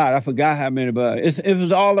 my God. I forgot how many, but it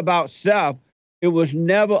was all about self. It was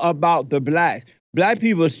never about the blacks. Black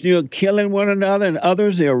people are still killing one another, and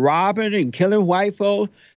others, they're robbing and killing white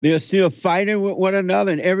folks. They're still fighting with one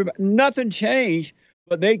another, and everybody. Nothing changed,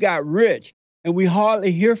 but they got rich. And we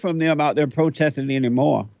hardly hear from them out there protesting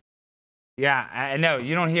anymore. Yeah, I know.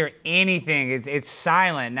 You don't hear anything. It's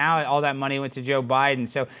silent. Now all that money went to Joe Biden.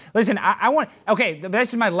 So, listen,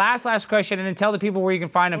 this is my last question, and then tell the people where you can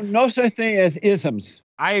find them. No such thing as isms.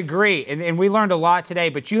 I agree, and we learned a lot today,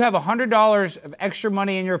 but you have $100 of extra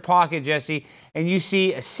money in your pocket, Jesse, and you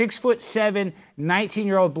see a 6'7",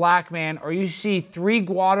 19-year-old black man, or you see 3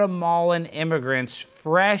 Guatemalan immigrants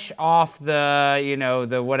fresh off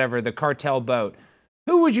the cartel boat.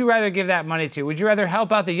 Who would you rather give that money to? Would you rather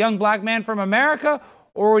help out the young black man from America,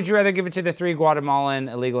 or would you rather give it to the 3 Guatemalan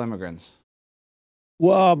illegal immigrants?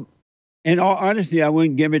 Well, in all honesty, I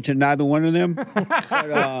wouldn't give it to neither one of them.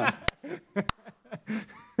 But,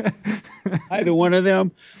 either one of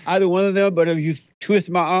them. But if you twist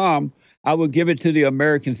my arm, I would give it to the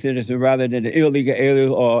American citizen rather than the illegal alien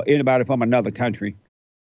or anybody from another country.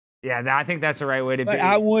 Yeah, I think that's the right way to be. But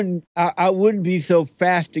I wouldn't be so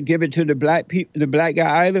fast to give it to the black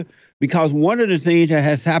guy either, because one of the things that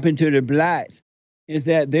has happened to the blacks is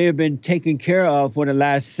that they have been taken care of for the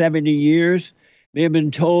last 70 years. They've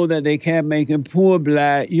been told that they can't make him. Poor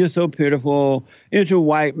black, you're so pitiful. It's a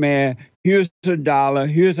white man. Here's $1.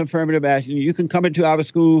 Here's affirmative action. You can come into our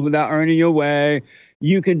school without earning your way.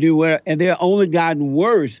 You can do what, and they're only gotten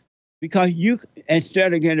worse because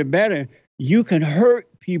instead of getting better, you can hurt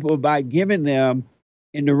people by giving them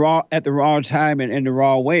at the wrong time and in the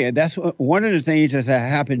wrong way. And that's one of the things that's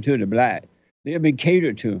happened to the black. They've been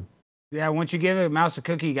catered to. Yeah, once you give a mouse a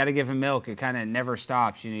cookie, you got to give him milk. It kind of never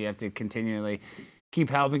stops. You have to continually keep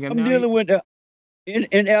helping him.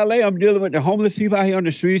 In LA, I'm dealing with the homeless people out here on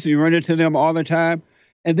the streets, and you run into them all the time.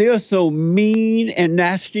 And they are so mean and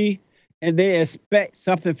nasty, and they expect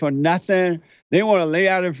something for nothing. They want to lay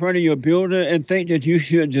out in front of your building and think that you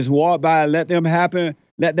should just walk by and let that happen.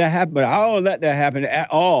 But I don't let that happen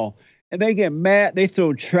at all. And they get mad. They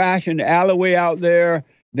throw trash in the alleyway out there.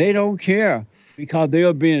 They don't care because they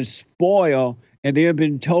are being spoiled, and they have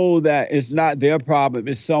been told that it's not their problem,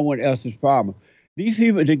 it's someone else's problem. These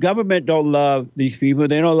people, the government don't love these people.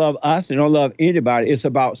 They don't love us. They don't love anybody. It's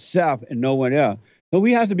about self and no one else. So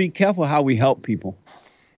we have to be careful how we help people.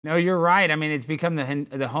 No, you're right. I mean, it's become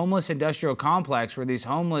the homeless industrial complex where these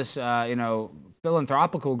homeless,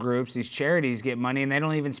 philanthropical groups, these charities get money, and they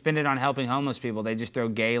don't even spend it on helping homeless people. They just throw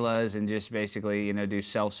galas and just basically, do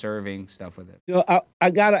self-serving stuff with it. So I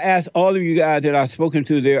got to ask all of you guys that I've spoken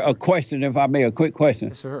to there a question, if I may, a quick question.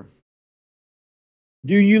 Yes, sir.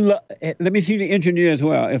 Do you let me see the engineer as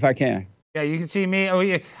well, if I can. Yeah, you can see me. Oh,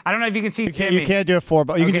 yeah. I don't know if you can see Jimmy. You can't do it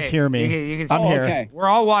but you can just hear me. You can see I'm here. Okay. We're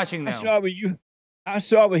all watching now. I'll start with you. I'll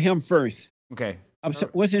start with him first. Okay.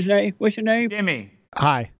 What's his name? What's your name? Jimmy.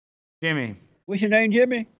 Hi. Jimmy. What's your name,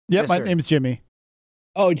 Jimmy? Yep, Yes, my sir. name's Jimmy.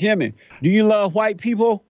 Oh, Jimmy. Do you love white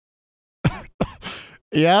people?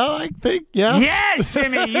 Yeah, I think, yeah. Yes,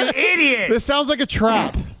 Jimmy, you idiot. This sounds like a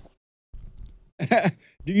trap. Do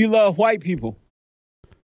you love white people?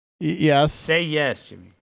 Yes. Say yes, Jimmy.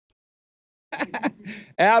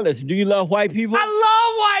 Alice, do you love white people? I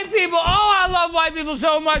love white people. Oh, I love white people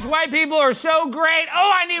so much. White people are so great.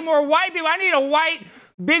 Oh, I need more white people. I need a white,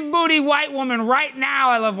 big booty white woman right now.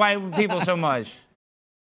 I love white people so much.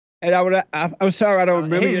 And I'm sorry, I don't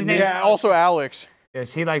remember His your name- name. Yeah, also Alex.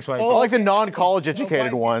 Yes, he likes white I people. like the non-college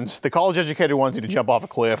educated ones. The college educated ones need to jump off a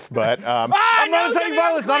cliff, but I'm not inciting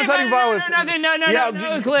violence. Not inciting violence.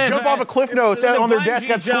 No, cliff. Jump off a cliff note on their desk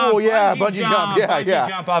at school. Yeah, bungee jump. Yeah.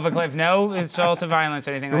 Jump off a cliff. No insult to violence,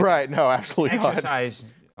 anything like Right. No, absolutely that. not. Exercise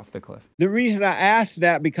off the cliff. The reason I asked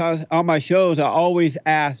that because on my shows I always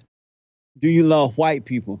ask, do you love white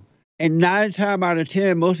people? And 9 times out of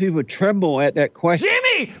 10, most people tremble at that question.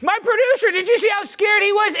 Jimmy, my producer, did you see how scared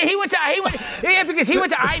he was? Because he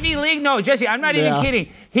went to Ivy League. No, Jesse, I'm not even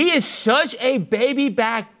kidding. He is such a baby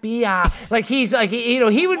back BI. Like he's like,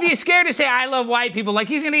 he would be scared to say I love white people. Like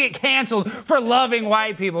he's gonna get canceled for loving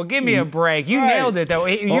white people. Give me a break. You nailed it though.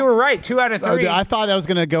 You were right. 2 out of 3. I thought that was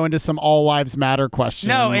going to go into some all lives matter question.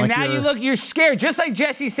 No, and like now you're scared, just like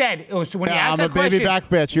Jesse said. So when you ask I'm that a baby question, back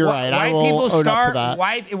bitch. You're right. I White will people own up to start.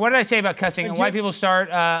 that. What did I say about cussing? White people start.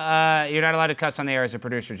 You're not allowed to cuss on the air as a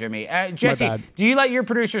producer, Jimmy. Jesse, bad. do you let your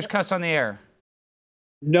producers cuss on the air?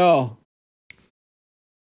 No,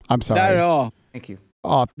 I'm sorry. not at all. Thank you.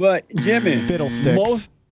 Oh, But Jimmy, fiddlesticks.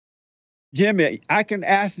 Jimmy, I can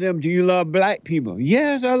ask them, do you love black people?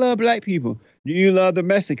 Yes, I love black people. Do you love the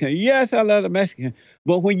Mexican? Yes, I love the Mexican.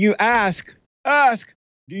 But when you ask,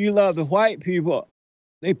 do you love the white people?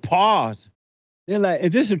 They pause. They're like,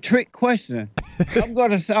 is this a trick question? I'm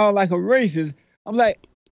going to sound like a racist. I'm like,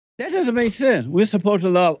 that doesn't make sense. We're supposed to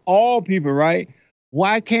love all people, right?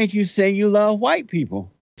 Why can't you say you love white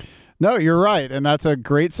people? No, you're right. And that's a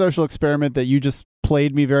great social experiment that you just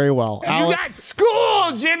played me very well. You Alex, got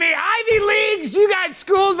schooled, Jimmy. Ivy Leagues. You got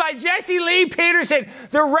schooled by Jesse Lee Peterson,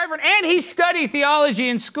 the Reverend. And he studied theology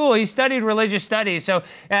in school. He studied religious studies. So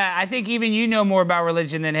I think even you know more about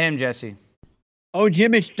religion than him, Jesse. Oh,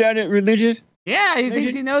 Jimmy studied religion? Yeah, he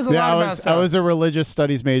thinks he knows a lot about stuff. I was a religious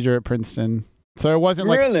studies major at Princeton. So it wasn't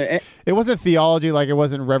Really? it wasn't theology, like it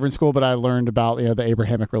wasn't Reverend school, but I learned about, the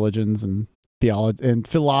Abrahamic religions and theology and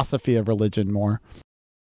philosophy of religion more.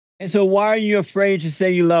 And so why are you afraid to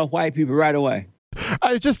say you love white people right away?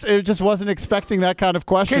 I just wasn't expecting that kind of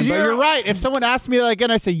question. But you're right. If someone asked me that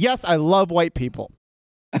again, I say, yes, I love white people.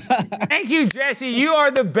 Thank you, Jesse. You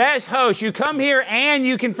are the best host. You come here and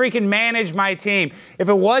you can freaking manage my team. If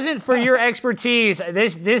it wasn't for your expertise,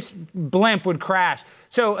 this blimp would crash.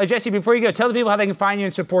 So, Jesse, before you go, tell the people how they can find you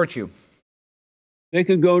and support you. They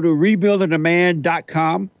can go to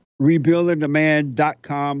rebuildingtheman.com,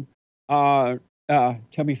 rebuildingtheman.com. Tell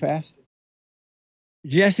me fast.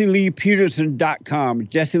 JesseLeePeterson.com,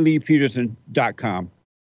 JesseLeePeterson.com.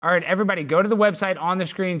 All right, everybody, go to the website on the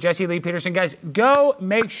screen, Jesse Lee Peterson. Guys, go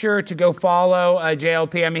make sure to go follow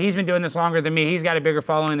JLP. I mean, he's been doing this longer than me. He's got a bigger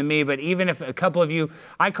following than me. But even if a couple of you,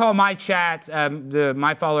 I call my chats,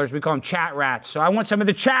 my followers, we call them chat rats. So I want some of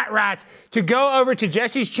the chat rats to go over to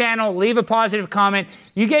Jesse's channel, leave a positive comment.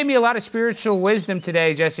 You gave me a lot of spiritual wisdom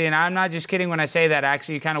today, Jesse, and I'm not just kidding when I say that.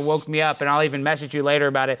 Actually, you kind of woke me up, and I'll even message you later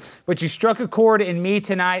about it. But you struck a chord in me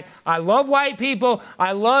tonight. I love white people.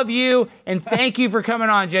 I love you, and thank you for coming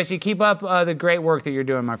on, Jesse. Keep up the great work that you're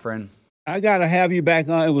doing, my friend. I got to have you back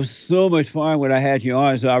on. It was so much fun when I had you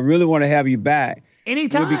on, so I really want to have you back.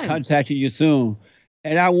 Anytime. We'll be contacting you soon.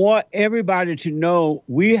 And I want everybody to know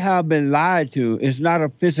we have been lied to. It's not a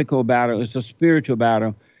physical battle. It's a spiritual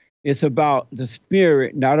battle. It's about the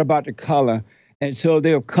spirit, not about the color. And so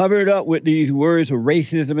they're covered up with these words of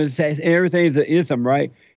racism and sex. Everything's an ism,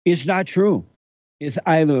 right? It's not true. It's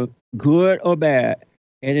either good or bad.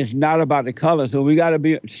 And it's not about the color. So we got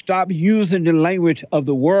to stop using the language of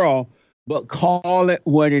the world, but call it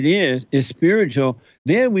what it is. It's spiritual.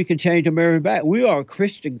 Then we can change America back. We are a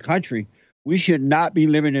Christian country. We should not be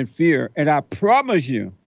living in fear. And I promise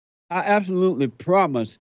you, I absolutely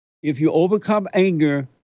promise, if you overcome anger,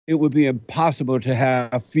 it would be impossible to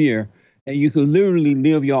have fear. And you can literally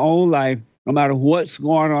live your own life, no matter what's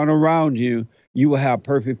going on around you. You will have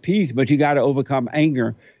perfect peace, but you got to overcome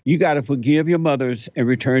anger. You got to forgive your mothers and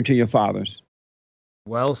return to your fathers.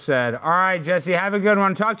 Well said. All right, Jesse, have a good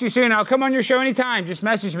one. Talk to you soon. I'll come on your show anytime. Just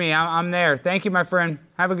message me. I'm there. Thank you, my friend.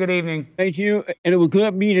 Have a good evening. Thank you. And it was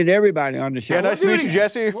good meeting everybody on the show. Yeah, nice to meet you,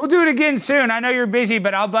 Jesse. We'll do it again soon. I know you're busy,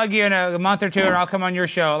 but I'll bug you in a month or two, and I'll come on your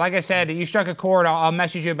show. Like I said, you struck a chord. I'll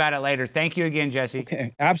message you about it later. Thank you again, Jesse.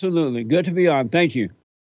 Okay, absolutely. Good to be on. Thank you.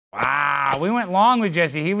 Wow, we went long with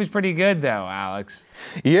Jesse. He was pretty good, though, Alex.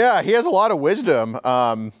 Yeah, he has a lot of wisdom.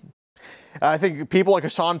 I think people like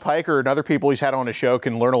Hassan Piker and other people he's had on his show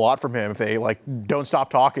can learn a lot from him if they don't stop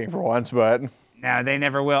talking for once, but... No, they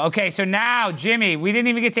never will. Okay, so now, Jimmy, we didn't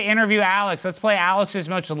even get to interview Alex. Let's play Alex's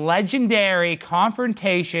most legendary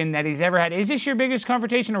confrontation that he's ever had. Is this your biggest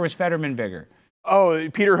confrontation, or was Fetterman bigger? Oh,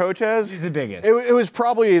 Peter Hotez? He's the biggest. It was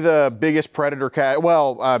probably the biggest predator cat.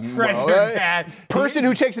 Predator cat. Person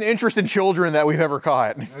who takes an interest in children that we've ever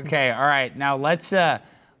caught. Okay, all right. Now let's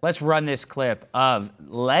run this clip of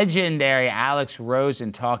legendary Alex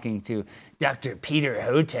Rosen talking to Dr. Peter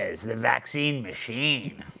Hotez, the vaccine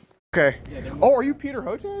machine. Okay. Oh, are you Peter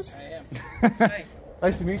Hotez? I am. Hi.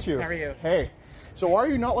 Nice to meet you. How are you? Hey. So why are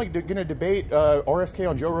you not going to debate RFK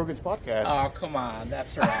on Joe Rogan's podcast? Oh, come on.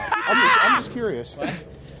 That's right. I'm just curious.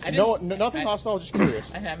 What? Nothing hostile, just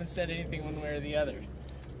curious. I haven't said anything one way or the other.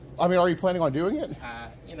 I mean, are you planning on doing it?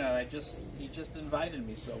 He just invited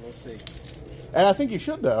me, so we'll see. And I think you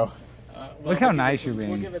should, though. Look how nice you're being.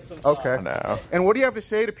 We'll give it some thought. Okay. No. And what do you have to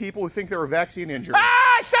say to people who think they're vaccine injured?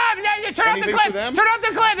 Stop! Turn off the Anything clip. for them? Turn off the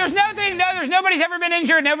clip. There's nobody's ever been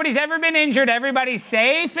injured. Nobody's ever been injured. Everybody's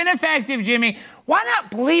safe and effective, Jimmy. Why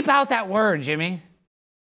not bleep out that word, Jimmy?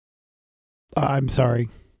 I'm sorry.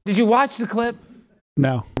 Did you watch the clip?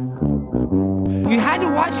 No. You had to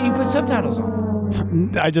watch it. You put subtitles on.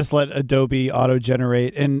 I just let Adobe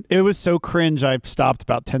auto-generate, and it was so cringe I stopped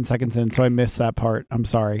about 10 seconds in, so I missed that part. I'm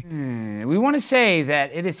sorry. We want to say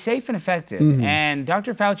that it is safe and effective, and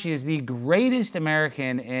Dr. Fauci is the greatest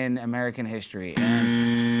American in American history.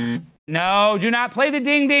 And no, do not play the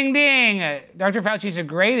ding, ding, ding. Dr. Fauci is the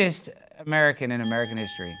greatest American in American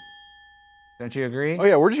history. Don't you agree? Oh,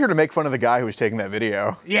 yeah, we're just here to make fun of the guy who was taking that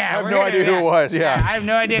video. Yeah, I have no idea who it was, yeah. I have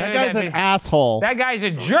no idea That who guy's an is. asshole. That guy's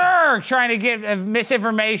a jerk trying to give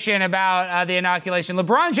misinformation about the inoculation.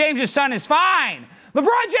 LeBron James' son is fine.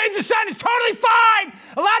 LeBron James' son is totally fine.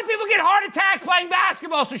 A lot of people get heart attacks playing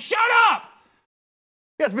basketball, so shut up.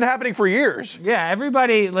 Yeah, it's been happening for years. Yeah,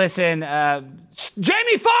 everybody, listen.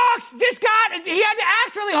 Jamie Foxx he had to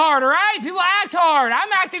act really hard, all right? People act hard.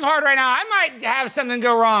 I'm acting hard right now. I might have something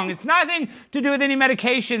go wrong. It's nothing to do with any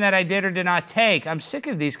medication that I did or did not take. I'm sick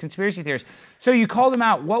of these conspiracy theories. So you called him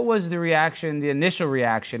out. What was the reaction, the initial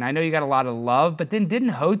reaction? I know you got a lot of love, but then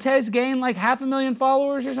didn't Hotez gain like 500,000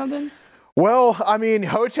 followers or something? Well, I mean,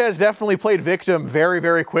 Hotez definitely played victim very,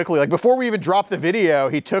 very quickly. Like, before we even dropped the video,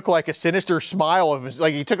 he took like a sinister smile of his,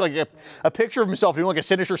 like he took like a picture of himself doing like a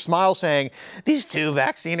sinister smile saying, these two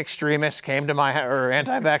vaccine extremists came to my, or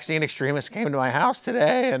anti-vaccine extremists came to my house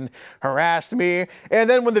today and harassed me. And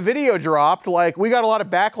then when the video dropped, like, we got a lot of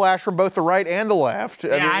backlash from both the right and the left.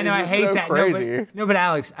 Yeah, I know, I hate so that. Crazy. No, but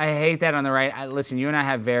Alex, I hate that on the right. Listen, you and I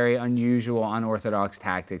have very unusual, unorthodox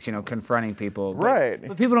tactics, confronting people. Right.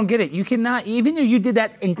 But people don't get it. You cannot, even though you did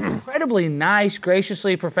that incredibly nice,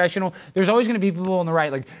 graciously professional, there's always going to be people on the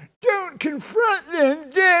right like, don't confront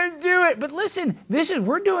them, don't do it. But listen,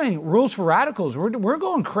 we're doing rules for radicals. We're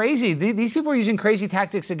going crazy. These people are using crazy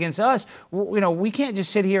tactics against us. We can't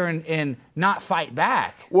just sit here and not fight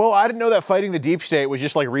back. Well, I didn't know that fighting the deep state was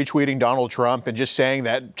just like retweeting Donald Trump and just saying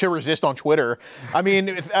that to resist on Twitter. I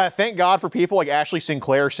mean, thank God for people like Ashley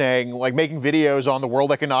Sinclair saying, like, making videos on the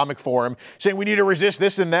World Economic Forum saying we need to resist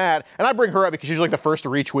this and that. And I bring her up because she's like the first to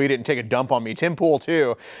retweet it and take a dump on me. Tim Pool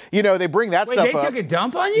too. They bring that stuff up. Wait, they took a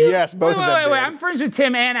dump on you? Yes, both of them did. Wait, I'm friends with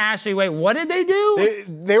Tim and Ashley. Wait, what did they do?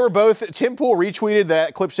 They were both, Tim Pool retweeted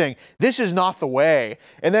that clip saying, this is not the way.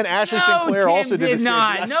 And then Ashley Sinclair also did the same.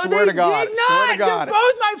 I swear to God. Did not. Swear to God. They're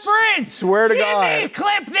both my friends. Swear to God. Jimmy,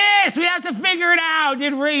 clip this. We have to figure it out.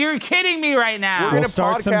 You're kidding me right now. We're going to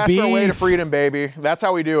podcast our way to freedom, baby. That's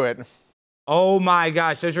how we do it. Oh my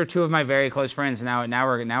gosh, those are two of my very close friends. Now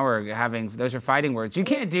we're having, those are fighting words. You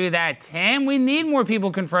can't do that, Tim. We need more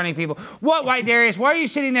people confronting people. What, White Darius? Why are you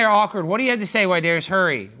sitting there awkward? What do you have to say, White Darius?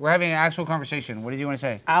 Hurry. We're having an actual conversation. What did you want to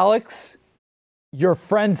say? Alex, your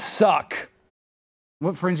friends suck.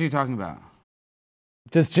 What friends are you talking about?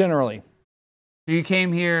 Just generally. So you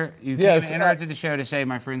came here, you interrupted the show to say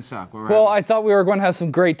my friends suck. Well, I thought we were going to have some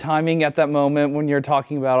great timing at that moment when you're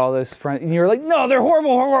talking about all this friends. And you were like, no, they're horrible,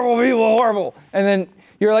 horrible people, horrible. And then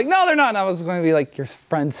you were like, no, they're not. And I was going to be like, your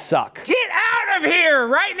friends suck. Get out of here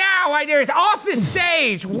right now, White Darius. Off the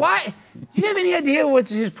stage. What? Do you have any idea what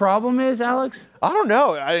his problem is, Alex? I don't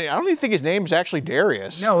know. I don't even think his name's actually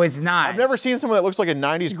Darius. No, it's not. I've never seen someone that looks like a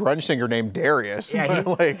 90s grunge singer named Darius. Yeah,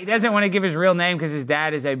 he doesn't want to give his real name because his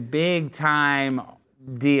dad is a big-time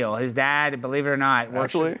deal. His dad, believe it or not,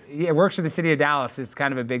 works for the city of Dallas. It's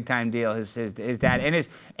kind of a big-time deal. His dad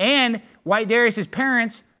and White Darius's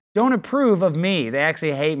parents don't approve of me. They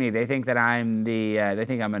actually hate me. They think that they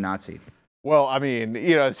think I'm a Nazi. Well, I mean,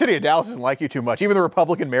 the city of Dallas doesn't like you too much. Even the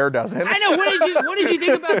Republican mayor doesn't. I know. What did you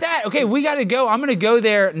think about that? Okay, we got to go. I'm going to go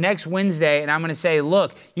there next Wednesday, and I'm going to say,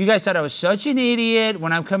 look, you guys thought I was such an idiot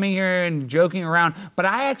when I'm coming here and joking around, but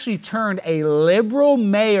I actually turned a liberal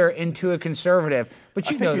mayor into a conservative. But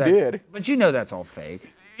you know that. You did. But you know that's all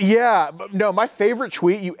fake. Yeah, but no, my favorite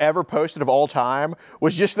tweet you ever posted of all time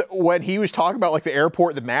was just when he was talking about like the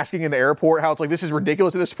airport, the masking in the airport, how it's like, this is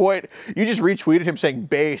ridiculous at this point. You just retweeted him saying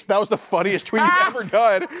based. That was the funniest tweet you've ever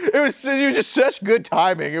done. It was just such good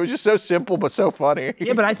timing. It was just so simple, but so funny.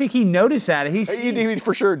 Yeah, but I think he noticed that. He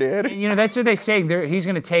for sure did. That's what they say. He's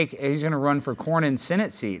going to run for Cornyn's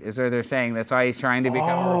Senate seat, is what they're saying. That's why he's trying to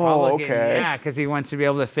become a Republican. Okay. Yeah, because he wants to be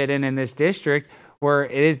able to fit in this district where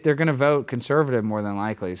they're going to vote conservative more than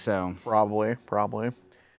likely. So probably.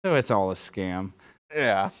 So it's all a scam.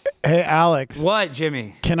 Yeah. Hey, Alex. What,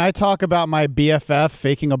 Jimmy? Can I talk about my BFF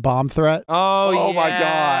faking a bomb threat? Oh my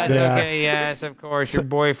God. Yeah. Okay, yes, of course. Your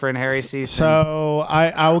boyfriend, Harry Season. So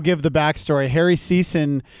I will give the backstory. Harry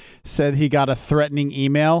Season said he got a threatening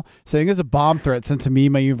email saying there's a bomb threat sent to me,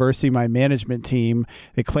 my university, my management team.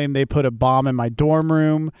 They claim they put a bomb in my dorm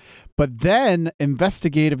room. But then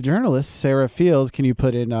investigative journalist Sarah Fields, can you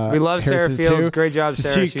put in we love Sarah Fields. Too? Great job,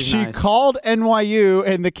 Sarah. She called NYU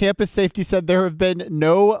and the campus safety said there have been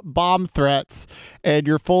no bomb threats and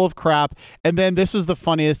you're full of crap. And then this was the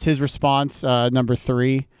funniest, his response, number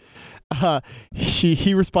 3.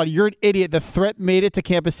 He responded, "You're an idiot. The threat made it to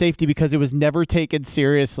campus safety because it was never taken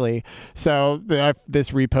seriously." So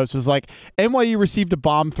this repost was like, NYU received a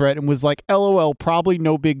bomb threat and was like, LOL, probably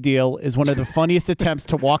no big deal, is one of the funniest attempts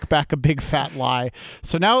to walk back a big fat lie.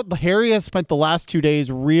 So now Harry has spent the last 2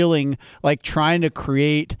 days reeling, like trying to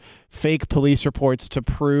create fake police reports to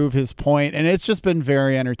prove his point. And it's just been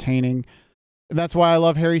very entertaining. That's why I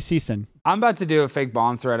love Harry Season. I'm about to do a fake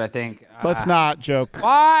bomb threat, I think. Let's not joke.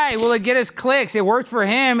 Why? Will it get us clicks? It worked for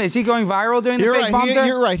him. Is he going viral doing the fake bomb threat?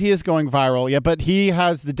 You're right. He is going viral. Yeah, but he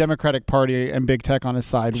has the Democratic Party and big tech on his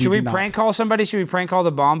side. Should we prank call somebody? Should we prank call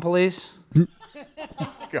the bomb police?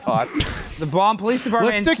 God. The bomb police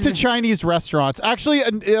department. Let's stick to Chinese restaurants. Actually,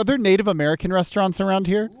 are there Native American restaurants around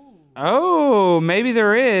here? Oh, maybe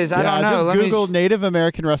there is. I don't know. Just Google Native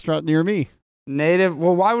American restaurant near me. Native.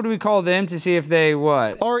 Well, why would we call them to see if they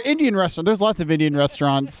what? Or Indian restaurant. There's lots of Indian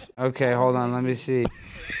restaurants. Okay, hold on. Let me see.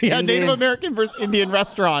 Yeah, Native American versus Indian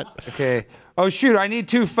restaurant. Okay. Oh, shoot. I need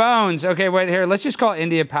 2 phones. Okay, wait here. Let's just call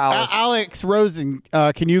India Palace. Alex Rosen,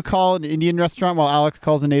 can you call an Indian restaurant while Alex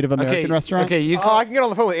calls a Native American restaurant? Okay, you call. I can get on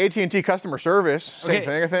the phone with AT&T customer service. Same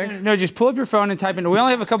thing, I think. No, just pull up your phone and type in. We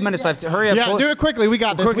only have a couple minutes left. Hurry up. Yeah, do it quickly. We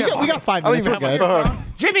got this. We got 5 minutes. We're good.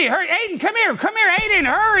 Jimmy, hurry. Aiden, come here. Come here, Aiden.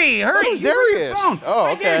 Hurry. Who's Darius?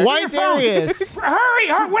 Oh, okay. White Darius. Hurry.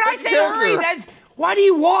 When I say hurry, that's... Why do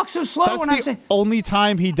you walk so slow That's when the I'm saying... only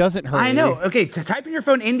time he doesn't hurry. I know. Okay, type in your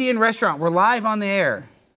phone Indian restaurant. We're live on the air.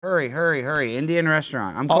 Hurry. Indian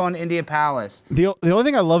restaurant. I'm calling India Palace. The only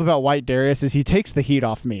thing I love about White Darius is he takes the heat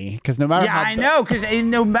off me. Because no matter how... I know. Because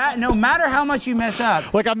no matter how much you mess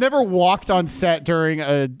up... Like, I've never walked on set during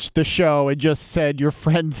the show and just said, your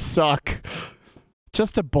friends suck.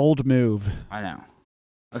 Just a bold move. I know.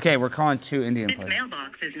 Okay, we're calling 2 Indian places. This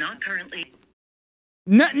mailbox is not currently...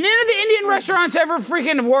 None of the Indian restaurants ever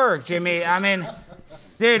freaking work, Jimmy. I mean,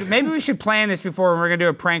 dude, maybe we should plan this before we're going to do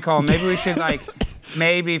a prank call. Maybe we should,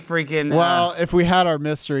 maybe freaking... Well, if we had our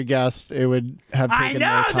mystery guest, it would have taken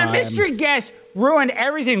more time. The mystery guest ruined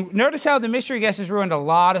everything. Notice how the mystery guest has ruined a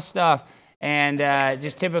lot of stuff. And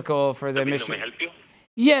just typical for the mystery... Can I help you?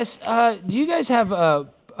 Yes, do you guys have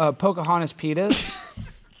Pocahontas pitas?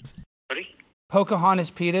 Sorry? Pocahontas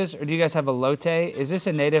pitas, or do you guys have elote? Is this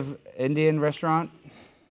a native Indian restaurant?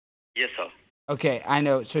 Yes, sir. Okay, I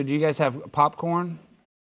know. So do you guys have popcorn?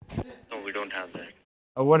 No, we don't have that.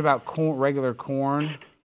 What about corn, regular corn?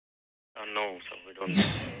 No, sir, we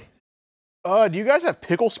don't. Do you guys have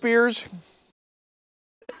pickle spears?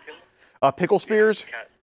 Pickle spears?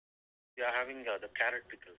 We are having the carrot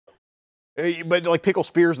pickle, sir. But like pickle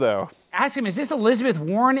spears, though. Ask him, is this Elizabeth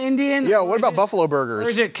Warren Indian? Yeah, what about buffalo burgers? Or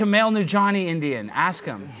is it Kumail Nanjiani Indian? Ask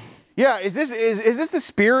him. Yeah, is this the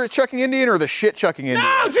spear chucking Indian or the shit chucking Indian?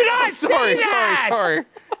 No, do not say that! Sorry.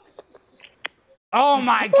 Oh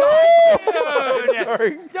my God, dude!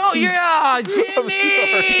 Sorry. Don't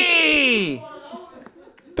Jimmy!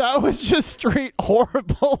 That was just straight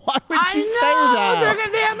horrible. Why would you say that?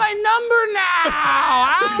 They have my number now,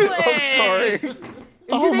 Alex. I'm sorry.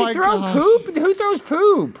 Oh my throw gosh. poop? Who throws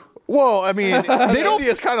poop? Well, I mean, they don't.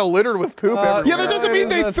 It's kind of littered with poop everywhere. Yeah, that doesn't mean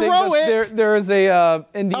they throw it. There is a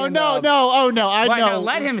Indian. Oh no! I know. No,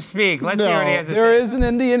 let him speak. Let's hear what he has to say. There is an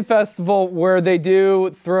Indian festival where they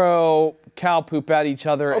do throw cow poop at each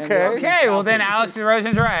other. Okay. Well, then Alex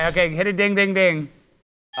Rosen's right. Okay, hit a ding, ding, ding.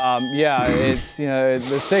 Yeah, it's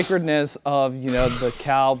the sacredness of the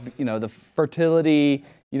cow, the fertility,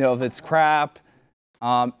 of its crap.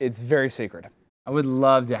 It's very sacred. I would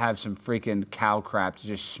love to have some freaking cow crap to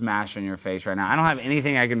just smash on your face right now. I don't have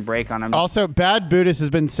anything I can break on them. Also, Bad Buddhist has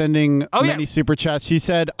been sending many super chats. He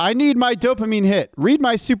said, I need my dopamine hit. Read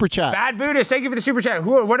my super chat. Bad Buddhist, thank you for the super chat.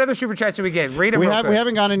 What other super chats did we get? Read them we real quick. We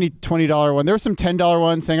haven't got any $20 one. There was some $10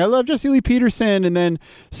 ones saying, I love Jesse Lee Peterson. And then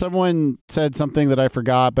someone said something that I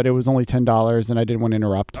forgot, but it was only $10 and I didn't want to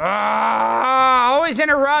interrupt. Always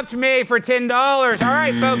interrupt me for $10. All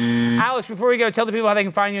right, folks. Alex, before we go, tell the people how they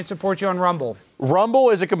can find you and support you on Rumble. Rumble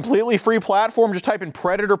is a completely free platform. Just type in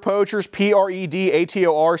Predator Poachers,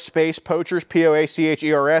 PREDATOR space Poachers,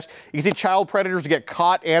 POACHERS. You can see child predators get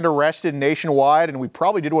caught and arrested nationwide, and we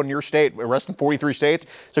probably did one in your state, arresting 43 states.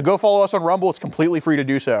 So go follow us on Rumble. It's completely free to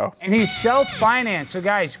do so. And he's self-financed. So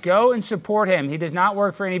guys, go and support him. He does not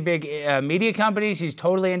work for any big media companies. He's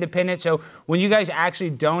totally independent. So when you guys actually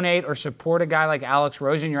donate or support a guy like Alex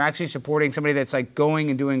Rosen, you're actually supporting somebody that's like going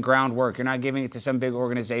and doing groundwork. You're not giving it to some big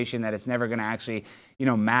organization that it's never going to actually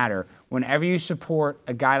matter. Whenever you support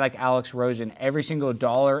a guy like Alex Rosen, every single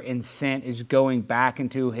dollar and cent is going back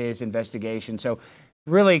into his investigation. So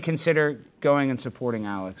really consider going and supporting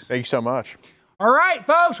Alex. Thank you so much. All right,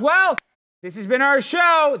 folks. Well, this has been our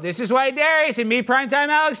show. This is White Darius and me, Primetime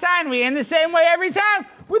Alex Stein. We end the same way every time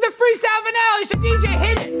with a freestyle finale. So DJ,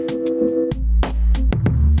 hit it.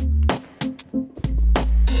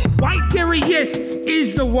 White Darius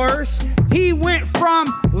is the worst. He went from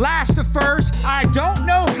last to first. I don't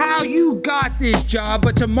know how you got this job,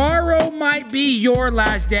 but tomorrow might be your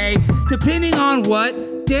last day, depending on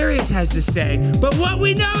what Darius has to say. But what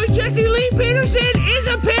we know is Jesse Lee Peterson is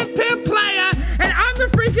a pimp player,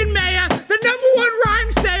 the freaking mayor, the #1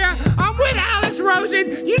 rhyme sayer. I'm with Alex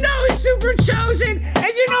Rosen. You know he's super chosen.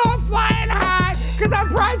 And you know I'm flying high, cause I'm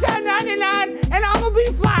Primetime 99, and I'm gonna be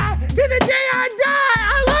fly to the day I die.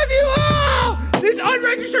 I love you all. This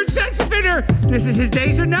unregistered sex offender. This is his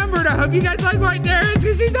days are numbered. I hope you guys like White Narratives,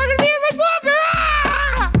 cause he's not gonna be in much longer.